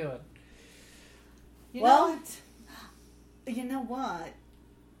 what you doing? You Well- know what? You know what?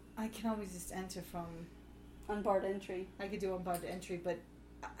 I can always just enter from. Unbarred entry. I could do unbarred entry, but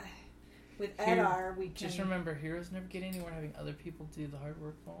with Here, Edar, we can. Just remember, heroes never get anywhere having other people do the hard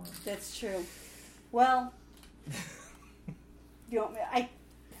work for them. That's true. Well, you know,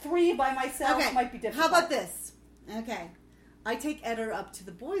 3 by myself Okay, might be difficult. how about this? Okay. I take Edar up to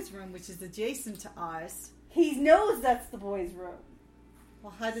the boys' room, which is adjacent to ours. He knows that's the boys' room.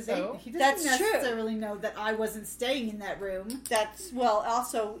 Well, how does So? he doesn't That's true. necessarily know that I wasn't staying in that room.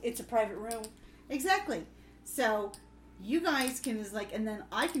 Also, it's a private room. Exactly. So, you guys can and then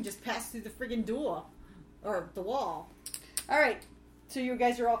I can just pass through the friggin' door. Or the wall. All right. So you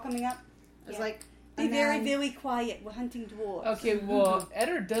guys are all coming up? I was like, Be and very, then- very quiet. We're hunting dwarves. Okay, well,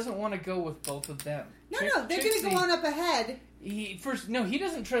 Edgar doesn't want to go with both of them. No, they're going to go on up ahead. He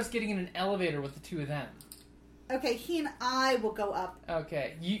doesn't trust getting in an elevator with the two of them. Okay, he and I will go up.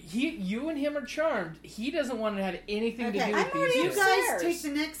 Okay, you and him are charmed. He doesn't want to have anything to do with I'm these already two. You guys take the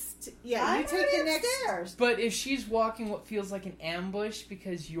next. Yeah, I'm you take the next. upstairs. But if she's walking what feels like an ambush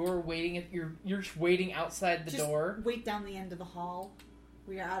because you're waiting you're waiting outside the Just door. wait down the end of the hall.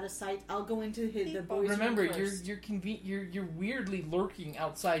 We are out of sight. I'll go into the boys' Remember, room first. you're weirdly lurking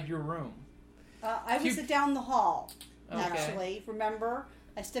outside your room. I was down the hall, Okay. actually. Remember?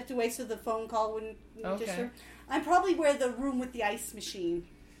 I stepped away so the phone call wouldn't Okay. disturb. I'm probably where the room with the ice machine.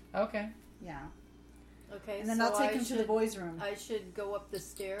 Okay. Yeah. Okay, And then so I'll take I him to the should- boys' room. I should go up the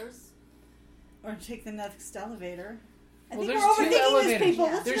stairs. Or take the next elevator. I Well, think there's we're two overthinking elevators. this, people.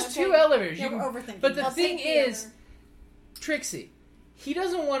 Yeah. Let's There's just- two elevators. Yeah, You we're can- overthinking. But the I'll thing take the is, other. Trixie, he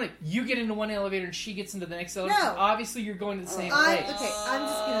doesn't want to. You get into one elevator and she gets into the next elevator. No. Obviously, you're going to the same I'm place. just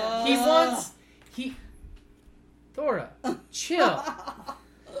gonna. He wants. Thora, chill.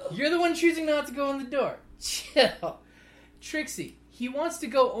 You're the one choosing not to go in the door. Chill. Trixie, he wants to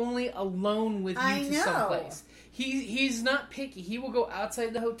go only alone with you I to know. someplace. He's not picky. He will go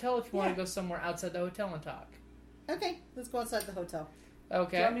outside the hotel if you want Yeah. to go somewhere outside the hotel and talk. Okay, let's go outside the hotel. Do you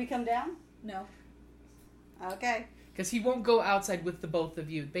want Okay? me to come down? No. Okay. Because he won't go outside with the both of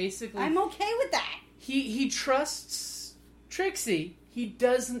you. Basically, I'm okay with that. he trusts Trixie. He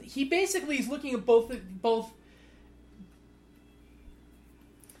doesn't. He basically is looking at both.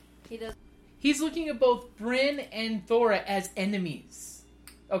 He does. He's looking at both Bryn and Thora as enemies.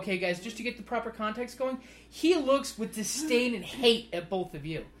 Okay, guys, just to get the proper context going, he looks with disdain and hate at both of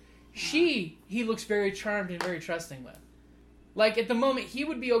you. He looks very charmed and very trusting with. Like, at the moment, he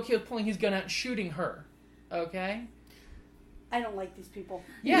would be okay with pulling his gun out and shooting her. Okay? I don't like these people.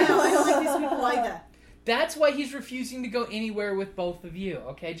 Yeah. No, I don't like these people either. That's why he's refusing to go anywhere with both of you.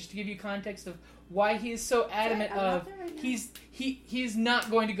 Okay, just to give you context of why he is so adamant I'm not of there right now. he's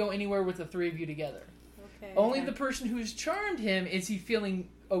not going to go anywhere with the three of you together. Okay. Only the person who's charmed him is he feeling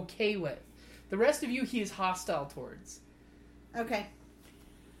okay with. The rest of you, he is hostile towards. Okay.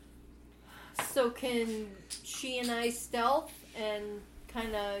 So can she and I stealth and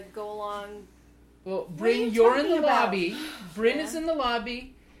kind of go along? Well, What are you Bryn, you're in the talking about? lobby. Bryn Yeah. is in the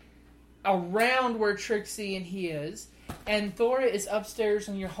lobby, around where Trixie and he is, and Thora is upstairs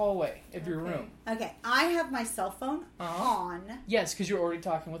in your hallway of your Okay. room. Okay. I have my cell phone Uh-huh. on. Yes, because you're already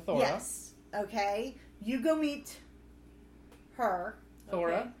talking with Thora. Yes. Okay. You go meet her,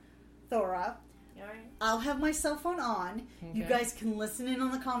 Thora. Thora. All right. I'll have my cell phone on. You Okay. guys can listen in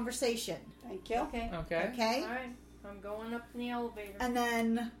on the conversation. Thank you. Okay. Okay. Okay? All right. I'm going up in the elevator. And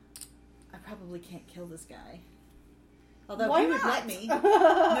then I probably can't kill this guy. Although Why he would not? let me.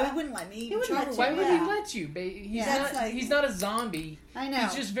 No, he wouldn't let me. He wouldn't let you. Why would he Yeah. let you? He's Yeah, not. that's like- He's not a zombie. I know.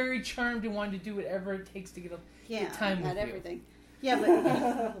 He's just very charmed and wanting to do whatever it takes to get yeah. time Not with you. everything. Yeah, but he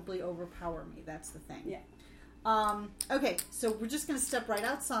could probably overpower me. That's the thing. Yeah. Okay, so we're just going to step right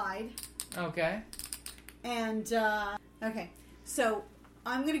outside. Okay. And, okay. So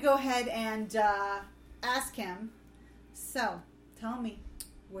I'm going to go ahead and ask him. So, tell me,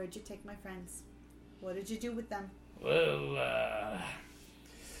 where'd you take my friends? What did you do with them? Well,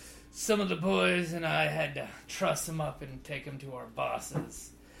 some of the boys and I had to truss them up and take them to our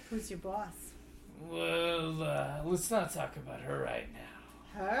bosses. Who's your boss? Well, let's not talk about her right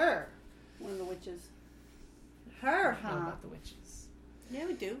now. Her. One of the witches. Her, I don't know huh? about the witches. Yeah,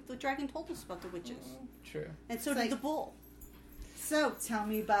 we do. The dragon told us about the witches. True. And so It's did like- the bull. So, tell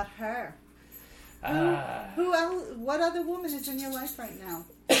me about her. Ah, Who else? What other woman is in your life right now?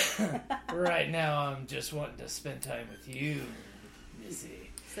 right now I'm just wanting to spend time with you, Missy.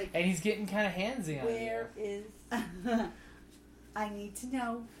 It's like, And he's getting kind of handsy on Where you. is... I need to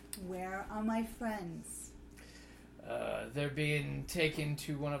know, where are my friends? They're being taken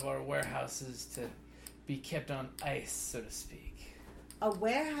to one of our warehouses to be kept on ice, so to speak. A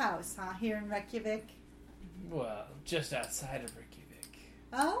warehouse, huh? Here in Reykjavik? Well, just outside of Reykjavik.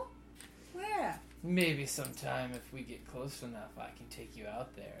 Oh? Where? Maybe sometime if we get close enough, I can take you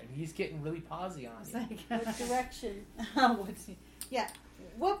out there. And he's getting really posy on It's you. like, What direction? what's he? Yeah.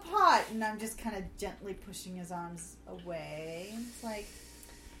 What part? And I'm just kind of gently pushing his arms away. It's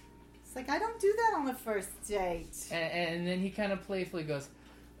like I don't do that on a first date. And then he kind of playfully goes,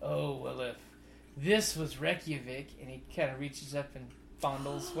 "Oh, well, if this was Reykjavik," and he kind of reaches up and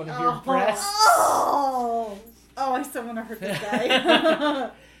fondles one of your breasts. Oh, I still want to hurt this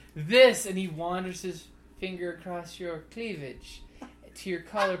guy. This, and he wanders his finger across your cleavage to your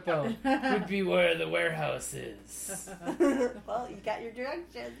collarbone. Would be where the warehouse is. Well, you got your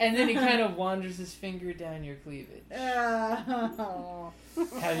direction. And then he kind of wanders his finger down your cleavage. Oh.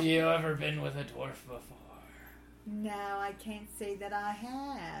 Have you ever been with a dwarf before? No, I can't say that I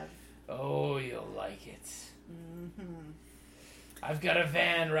have. Oh, you'll like it. Mm-hmm. I've got a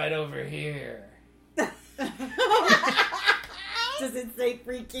van right over here. Does it say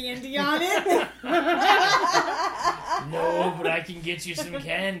free candy on it? No, but I can get you some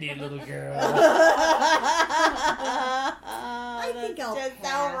candy, little girl. I think I'll just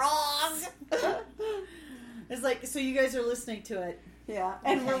pass. So wrong. It's like, so you guys are listening to it. Yeah,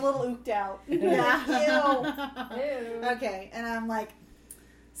 and we're a little ooked out. Yeah. Ew. Okay, and I'm like,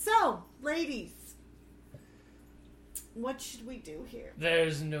 so, ladies, what should we do here?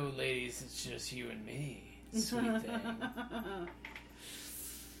 There's no ladies, it's just you and me, sweet thing.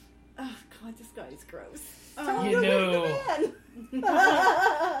 Oh, God, this guy is gross. You know,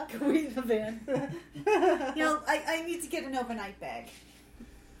 Go eat in the van. You know, I need to get an overnight bag.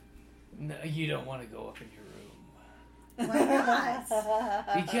 no, you don't want to go up in your room. Why not?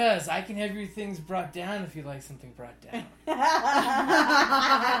 Because I can have your things brought down if you like something brought down.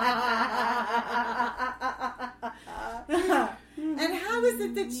 And how is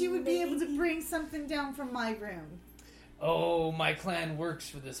it that you would be able to bring something down from my room? Oh, my clan works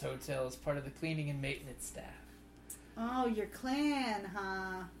for this hotel as part of the cleaning and maintenance staff. Oh, your clan,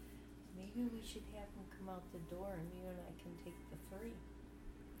 huh? Maybe we should have him come out the door and you and I can take the 3.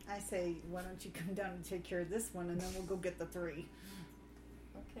 I say, why don't you come down and take care of this one, and then we'll go get the 3.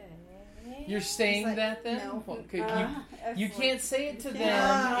 Okay. You're saying It's like, that then? no. Well, you can't say it to them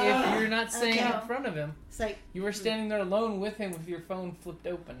Yeah. if you're not saying it Okay. in front of him. It's like, You were standing there alone with him with your phone flipped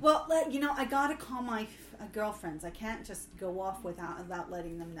open. well, you know, I gotta call my girlfriends. I can't just go off without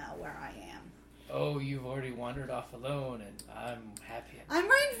letting them know where I am. Oh, you've already wandered off alone, and I'm happy. I'm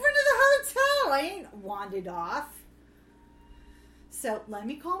right in front of the hotel. I ain't wandered off. So let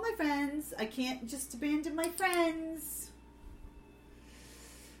me call my friends. I can't just abandon my friends.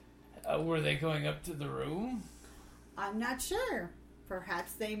 Were they going up to the room? I'm not sure.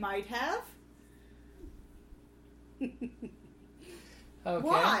 Perhaps they might have. Okay.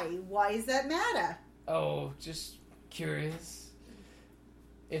 Why? Why does that matter? Oh, just curious.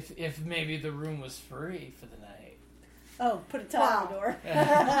 If maybe the room was free for the night. Oh, put a towel on the door.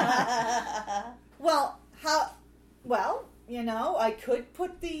 Well, Well, you know, I could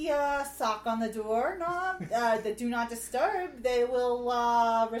put the sock on the door. No, the do not disturb. They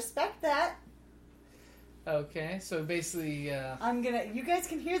will respect that. Okay, so basically, You guys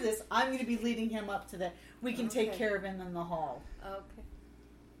can hear this. I'm gonna be leading him up to the. We can take Okay. care of him in the hall. Okay.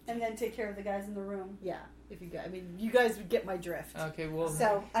 And then take care of the guys in the room. Yeah, if you guys. I mean, you guys would get my drift. okay, well,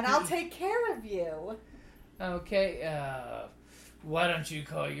 So, and I'll take care of you. okay, why don't you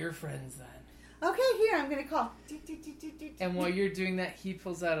call your friends then? Okay, here I'm gonna call. And while you're doing that, he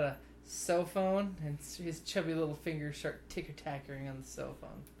pulls out a cell phone, and his chubby little fingers start ticker-tackering on the cell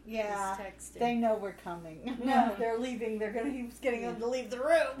phone. Yeah, He's texting. they know we're coming. No, they're leaving. He's getting them to leave the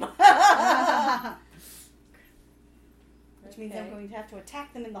room. Which means I'm Okay. going to have to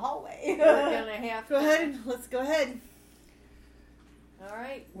attack them in the hallway. We're gonna have Go to. ahead. Let's go ahead. All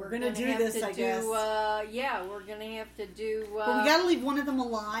right, We're gonna do have this, to I guess. Yeah, we're gonna have to do. But we gotta leave one of them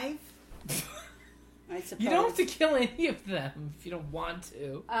alive. I suppose. You don't have to kill any of them if you don't want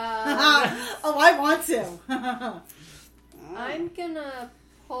to. Oh, I want to. I'm gonna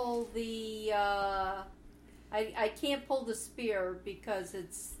pull the. I can't pull the spear because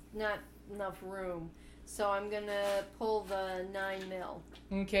it's not enough room. So I'm gonna pull the 9mm.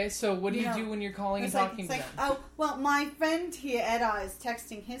 Okay, so what do you Yeah. do when you're calling and It's like, talking it's to like, them? oh, well, my friend here, Eda, is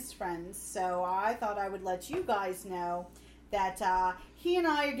texting his friends, so I thought I would let you guys know that he and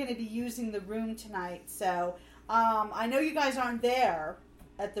I are going to be using the room tonight. So I know you guys aren't there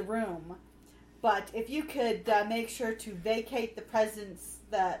at the room, but if you could make sure to vacate the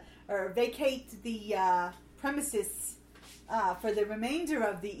vacate the premises for the remainder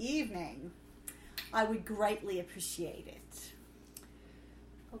of the evening, I would greatly appreciate it.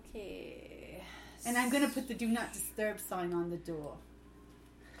 Okay. And I'm going to put the do not disturb sign on the door.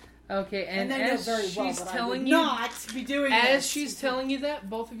 Okay, and they know as very well she's that I telling would you, not be doing as this. she's telling you that,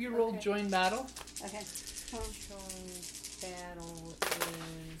 both of you roll Okay. join battle. Okay. Join battle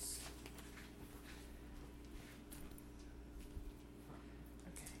is.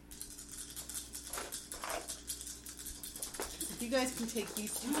 If you guys can take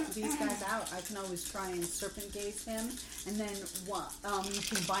these guys out, I can always try and serpent gaze him, and then you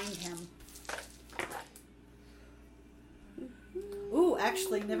can bind him. Ooh,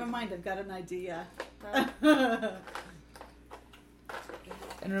 actually, never mind. I've got an idea.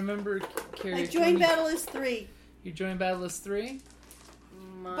 And remember, Carrie, My if join you- battle is 3, You join battle is 3.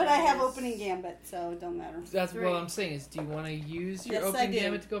 but I have Minus- opening gambit, so it don't matter. That's Three. what I'm saying. Is do you want to use your Yes, I opening do.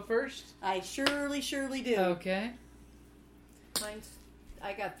 gambit to go first? I surely do. Okay. Mine's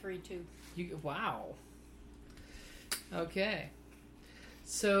I got 3 too. Wow. Okay.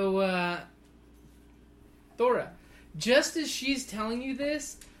 So, Thora, just as she's telling you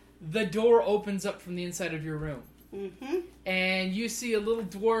this, the door opens up from the inside of your room. Mm-hmm. And you see a little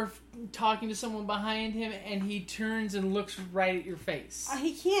dwarf talking to someone behind him, and he turns and looks right at your face.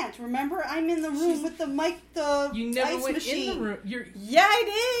 He can't. Remember, I'm in the room with the mic, the You never ice went machine. in the room. Yeah,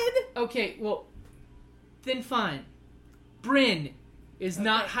 I did. Okay, well, then fine. Bryn is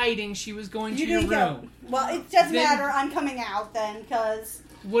not hiding. She was going to your didn't room. go. Well, it doesn't Then- matter. I'm coming out then, because...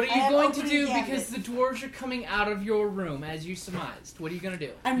 What are I you have going to opening do? gambit. Because the dwarves are coming out of your room, as you surmised. What are you going to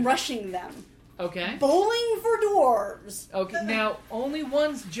do? I'm rushing them. Okay. Bowling for dwarves. Okay. Now, only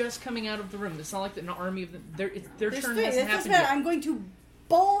one's just coming out of the room. It's not like an army of them. Their There's turn 3. hasn't It doesn't happened matter. yet. I'm going to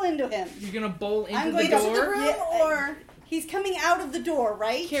bowl into him. You're going to bowl into I'm the going door? to the room, or... He's coming out of the door,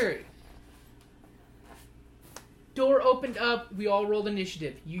 right? Carrie. Door opened up. We all rolled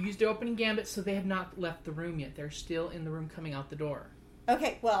initiative. You used the opening gambit, so they have not left the room yet. They're still in the room coming out the door.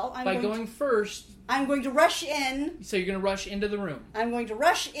 Okay, well, By going first, I'm going to rush in. so you're going to rush into the room. I'm going to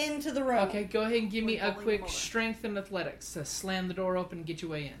rush into the room. Okay, go ahead and give me a Bowling quick more. strength and athletics to slam the door open and get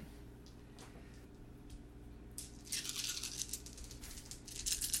your way in.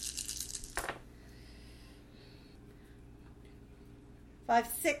 Five,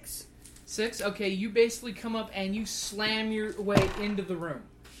 6. 6. Okay, you basically come up and you slam your way into the room,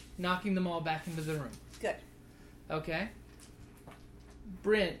 knocking them all back into the room. Good. Okay.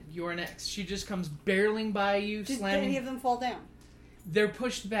 Bryn, you're next. She just comes barreling by you, Did slamming. any of them fall down? They're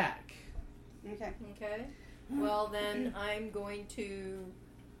pushed back. Okay. Okay. Well, then I'm going to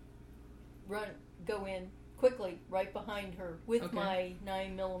go in quickly right behind her with Okay. my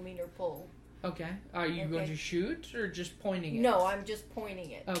 9mm pole. Okay. Are you going Okay. to shoot or just pointing it? No, I'm just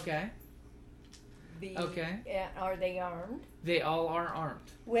pointing it. Okay. Okay. Are they armed? They all are armed.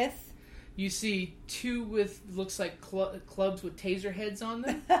 With? You see 2 with looks like clubs with taser heads on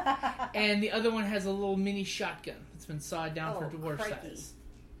them, and the other one has a little mini shotgun that's been sawed down for dwarf crikey. size.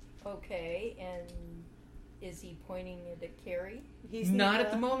 Okay, and is he pointing it at Carrie? He's Not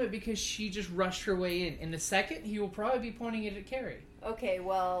at the moment because she just rushed her way in. In a second, he will probably be pointing it at Carrie. Okay,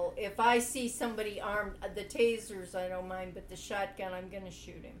 well, if I see somebody armed, the tasers I don't mind, but the shotgun, I'm going to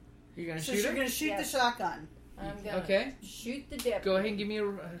shoot him. You're gonna So shoot you're her? going to shoot Yes. the shotgun. I'm going to Okay. shoot the deputy. Go ahead and give me a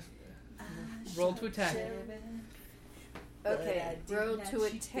roll to attack. Okay, But I roll did to not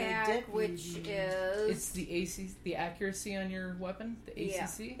shoot the attack, which deputy. is... It's the AC, the accuracy on your weapon, the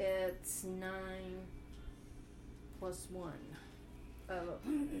ACC. Yeah, it's 9 plus 1.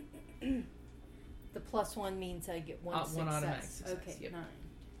 The plus 1 means I get one success. One automatic success, Okay, yep. 9.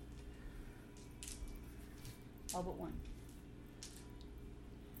 All but 1.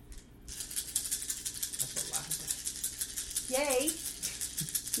 That's a lot of Yay!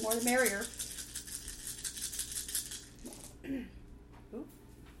 More the merrier. Ooh.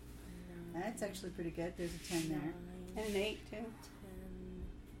 That's actually pretty good. There's a 10 there. And an 8, too. 10,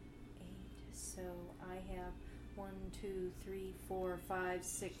 8. So I have 1, 2, 3, 4, 5,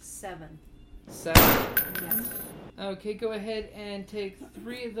 6, 7. 7. Yes. Okay, go ahead and take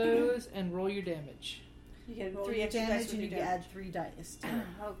 3 of those and roll your damage. You get Roll 3 your extra dice damage with and you your can damage. add 3 dice to it.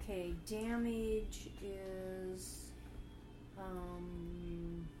 Okay, damage is...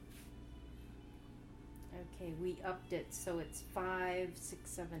 Okay, we upped it, so it's 5, 6,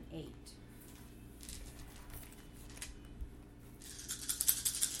 7, 8.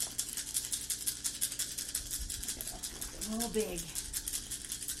 A little big.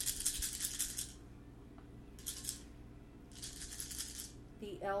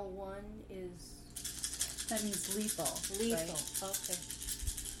 The L1 is That means lethal. lethal. right? Okay.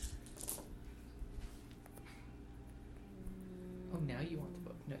 Oh, now you want the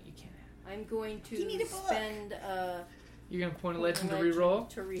book. No, you can't. I'm going Give me to the book. spend You're going to point a point legend to legend reroll?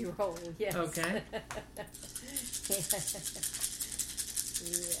 To reroll, yes. Okay.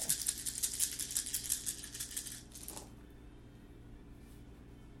 Yeah.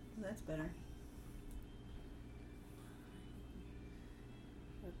 That's better.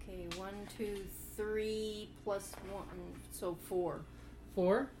 Okay, 1, 2, 3 plus 1, so 4.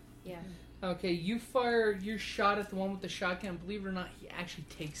 4? Yeah. Okay, you fire your shot at the one with the shotgun. Believe it or not, he actually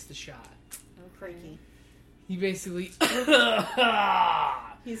takes the shot. Okay. Crikey. He basically...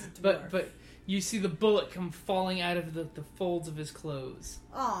 He's a dwarf. But you see the bullet come falling out of the folds of his clothes.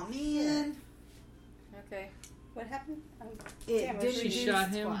 Oh man. Okay. What happened? It Damn, I didn't She do shot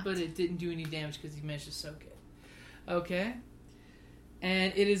him, squat. but it didn't do any damage because he managed to soak it. Okay.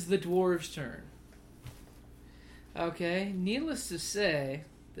 And it is the dwarves' turn. Okay. Needless to say,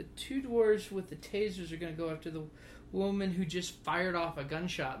 The 2 dwarves with the tasers are going to go after the woman who just fired off a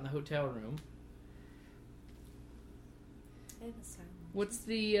gunshot in the hotel room. What's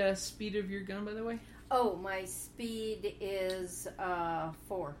the speed of your gun, by the way? Oh, my speed is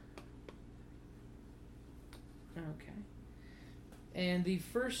 4. Okay. And the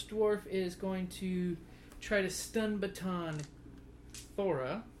first dwarf is going to try to stun baton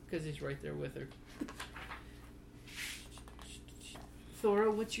Thora, because he's right there with her.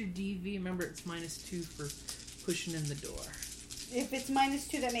 Thora, what's your DV? Remember, it's -2 for pushing in the door. If it's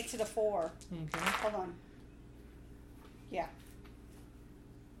 -2, that makes it a 4. Okay. Hold on. Yeah.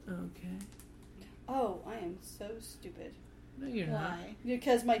 Okay. Oh, I am so stupid. No, you're not. Why?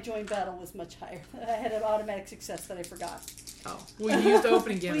 Because my joint battle was much higher. I had an automatic success that I forgot. Oh. Well, you used the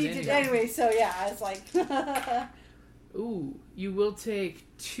opening Well, gambit you did anyway, so yeah, I was like... Ooh, you will take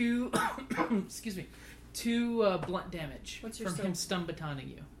 2... excuse me. 2 blunt damage What's your from soak? him stun batoning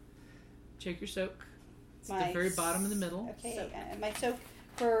you. Check your soak. It's My the very bottom in the middle. Okay, my soak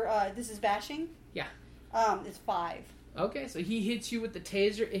for... this is bashing? Yeah. It's 5. Okay, so he hits you with the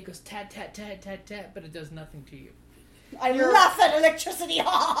taser. It goes tat, tat, tat, tat, tat, but it does nothing to you. I laugh at electricity.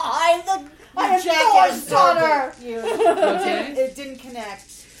 I'm Your a jacket Thor's daughter. You. Okay. It didn't connect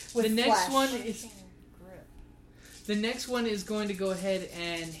with The next flesh. one is... The next one is going to go ahead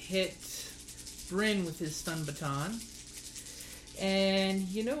and hit Bryn with his stun baton. And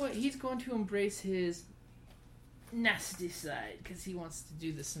you know what? He's going to embrace his nasty side because he wants to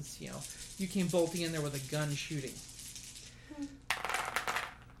do this since, you know, you came bolting in there with a gun shooting.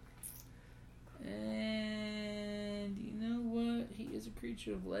 And you know what? He is a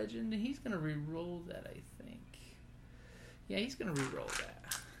creature of legend, and he's going to re-roll that, I think. Yeah, he's going to re-roll that.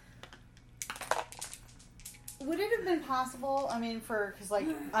 Would it have been possible? I mean, because like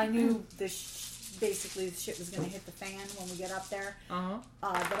I knew basically the shit was going to hit the fan when we get up there.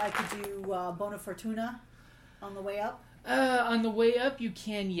 That I could do Bona Fortuna on the way up. On the way up, you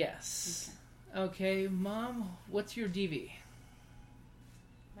can, yes. Okay, Mom, what's your DV?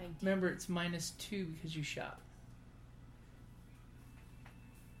 Remember, it's -2 because you shot.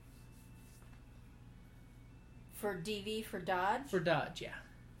 For DV, for dodge? For dodge, yeah.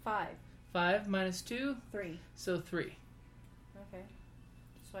 5. 5 -2? 3. So 3. Okay.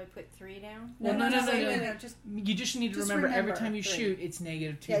 So I put 3 down? No. Just You just need to Just remember every remember, time you 3. shoot, it's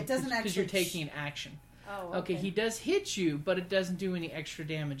 -2. Yeah, it doesn't because you're actually taking an action. Oh, Okay, he does hit you, but it doesn't do any extra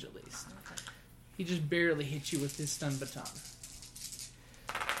damage at least. Okay. He just barely hits you with his stun baton.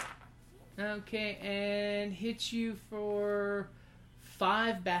 Okay, and hits you for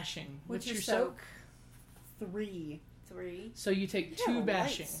 5 bashing. What's your your soak? 3. 3. So you take You 2 have a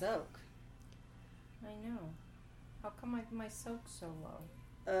bashing. light soak. I know. How come my soak's so low?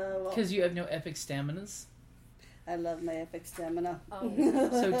 Well, Because you have no epic staminas. I love my epic stamina. Oh.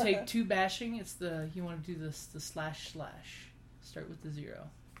 So take 2 bashing. It's you want to do the //. Start with the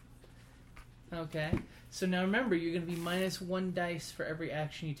 0. Okay. So now remember, you're going to be -1 dice for every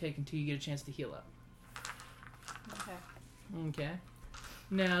action you take until you get a chance to heal up. Okay. Okay.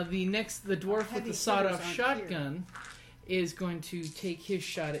 Now the dwarf with heavy the sawed-off hitters shotgun is going to take his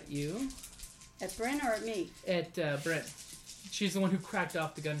shot at you. At Bryn or at me? At Brent. She's the one who cracked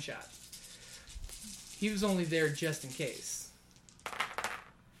off the gunshot. He was only there just in case.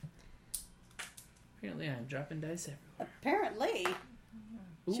 Apparently I'm dropping dice everywhere. Apparently.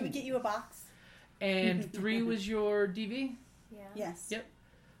 Ooh. Should we get you a box? And 3 was your DV? Yeah. Yes. Yep.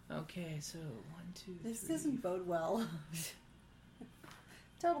 Okay, so 1, 2, This 3. doesn't bode well.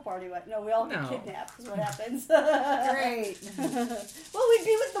 Total party what? No, we all get No. kidnapped is what happens. Great. Well, we'd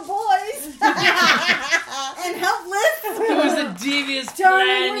be with the boys. And helpless. It was a devious Darn,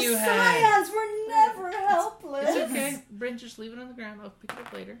 plan we're you had. scions. We're never helpless. It's okay. Brent, just leave it on the ground. I'll pick it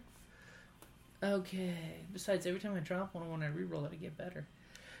up later. Okay. Besides, every time I drop one, when I re-roll it, I get better.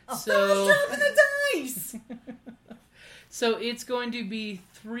 So, Dropping the dice. so it's going to be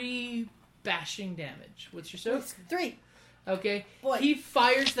 3 bashing damage. What's your soak? 3. Okay. Boy. He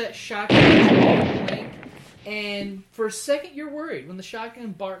fires that shotgun at you point blank, and for a second you're worried when the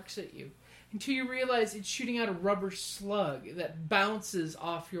shotgun barks at you, until you realize it's shooting out a rubber slug that bounces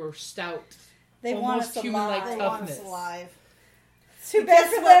off your stout, They want almost us human-like alive. They want toughness. us alive. Too bad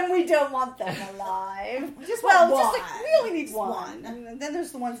Guess for what? them. We don't want them alive. Just well, want just like, one. we only need Just one. one. And then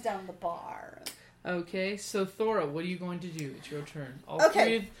there's the ones down the bar. Okay, so Thora, what are you going to do? It's your turn.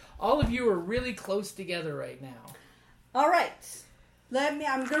 Okay. All of you are really close together right now. All right. I'm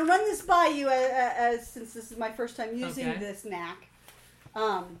going to run this by you since this is my first time using Okay. this knack.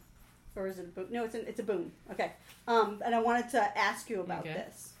 Or is it a boom? No, it's a boom. Okay. And I wanted to ask you about Okay.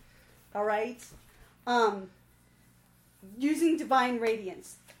 this. All right. using divine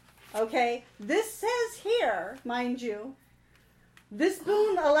radiance. Okay? This says here, mind you, this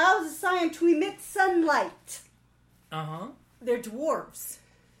boon allows a scion to emit sunlight. Uh-huh. They're dwarves.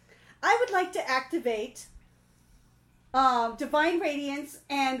 I would like to activate divine radiance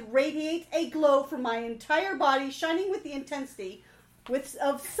and radiate a glow from my entire body, shining with the intensity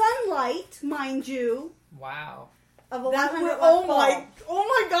of sunlight, mind you. Wow. Of a That 100 were, watt oh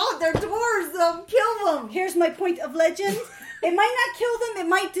my God, they're dwarves. Kill them. Here's my point of legend. It might not kill them. It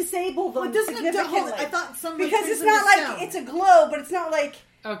might disable them. But doesn't it significantly. I thought sunlight because turns it's not into like stone. it's a glow, but it's not like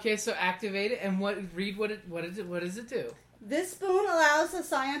Okay, so activate it, and what does it do? this boon allows the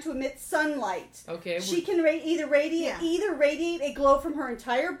scion to emit sunlight. Okay. She can either radiate Yeah. a glow from her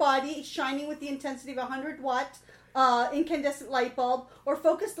entire body, shining with the intensity of a 100-watt incandescent light bulb, or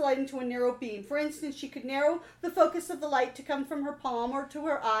focus the light into a narrow beam. For instance, she could narrow the focus of the light to come from her palm or to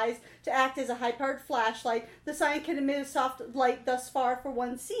her eyes to act as a high-powered flashlight. The scion can emit a soft light thus far for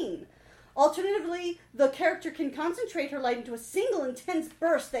one scene. Alternatively, the character can concentrate her light into a single intense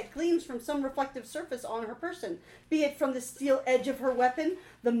burst that gleams from some reflective surface on her person, be it from the steel edge of her weapon,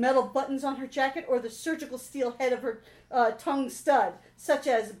 the metal buttons on her jacket, or the surgical steel head of her tongue stud. Such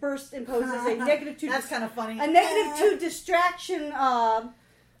as burst imposes a negative 2 That's kind of funny. a negative 2 distraction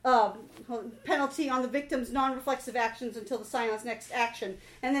penalty on the victim's non-reflexive actions until the scion's next action,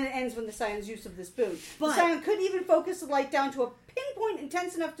 and then it ends when the scion's use of this boon. The But- scion could even focus the light down to a pinpoint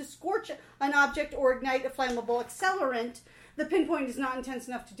intense enough to scorch an object or ignite a flammable accelerant. The pinpoint is not intense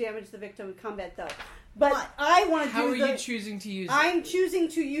enough to damage the victim in combat, though. But I want to do How are you choosing to use it? I'm choosing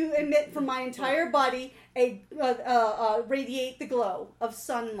to emit from my entire body a radiate the glow of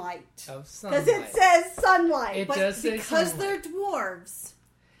sunlight. Of Because sunlight. it says sunlight. It But does say because sunlight. they're dwarves,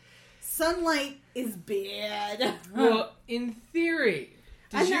 sunlight is bad. Well, in theory,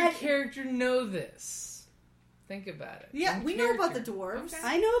 does I'm your not- character know this? Think about it. Yeah, In we know about the character. dwarves. Okay.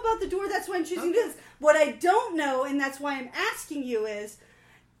 I know about the door, that's why I'm choosing this. What I don't know, and that's why I'm asking you, is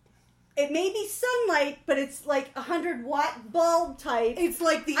it may be sunlight, but it's like 100-watt bulb type. It's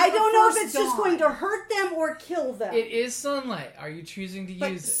like the I don't know if first it's just dawn. going to hurt them or kill them. It is sunlight. Are you choosing to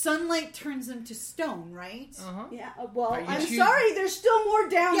But use it? sunlight turns them to stone, right? Uh-huh. Yeah, well, Are you I'm choosing- sorry, there's still more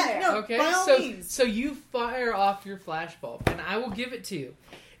down Yeah, there. no. Okay, by all so means. so you fire off your flashbulb, and I will give it to you.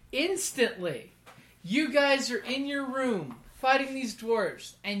 Instantly, you guys are in your room fighting these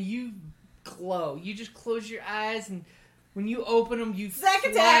dwarves, and you glow. You just close your eyes, and when you open them, you Zack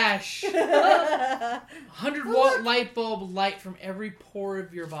attack! flash 100-watt light bulb light from every pore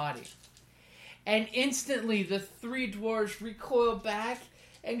of your body. And instantly, the 3 dwarves recoil back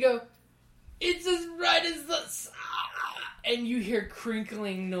and go, "It's as bright as the sun!" And you hear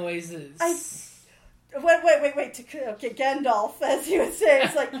crinkling noises. Wait. Okay, Gandalf, as he would say,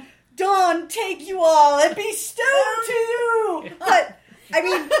 it's like, Dawn, take you all and be stoned too! But, I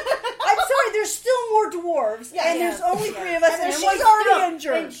mean, I'm sorry, there's still more dwarves, and there's only 3 of us, and she's already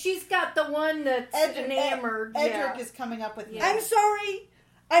injured. And she's got the one that's enamored. Edric is coming up with you. I'm sorry,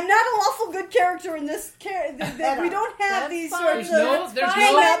 I'm not a lawful good character in this we don't have That's these fine. sorts There's no- of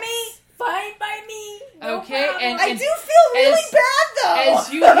Fine by hang-ups. me. Fine by me. No Okay, problem. and- I do feel really as- bad, though!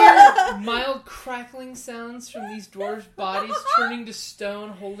 As you hear mild crackling sounds from these dwarves' bodies turning to stone,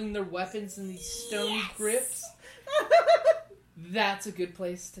 holding their weapons in these stony grips, that's a good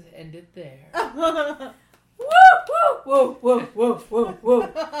place to end it there. Whoa.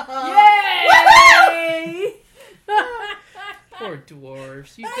 Yay! Poor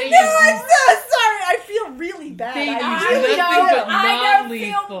dwarves. You, I they know, I'm use, so sorry. I feel really bad. They I use really nothing do. but I don't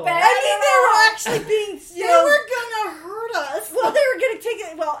feel non-lethal. bad. I mean, they were actually being, They were gonna hurt us. well, they were going to take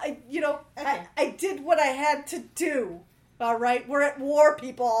it. Well, Okay. I did what I had to do. All right, we're at war,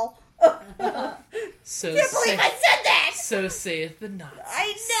 people. So, Can't believe I said that. so saith the Nazis.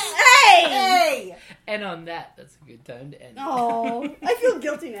 I know. Hey. And on that, that's a good time to end. Oh, I feel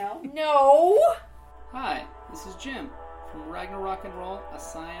guilty now. No. Hi, this is Jim from Ragnarok and Roll, a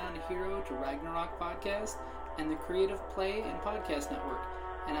Scion Hero to Ragnarok podcast, and the Creative Play and Podcast Network.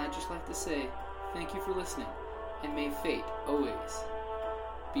 And I'd just like to say thank you for listening, and may fate always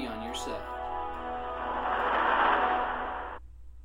be on your side.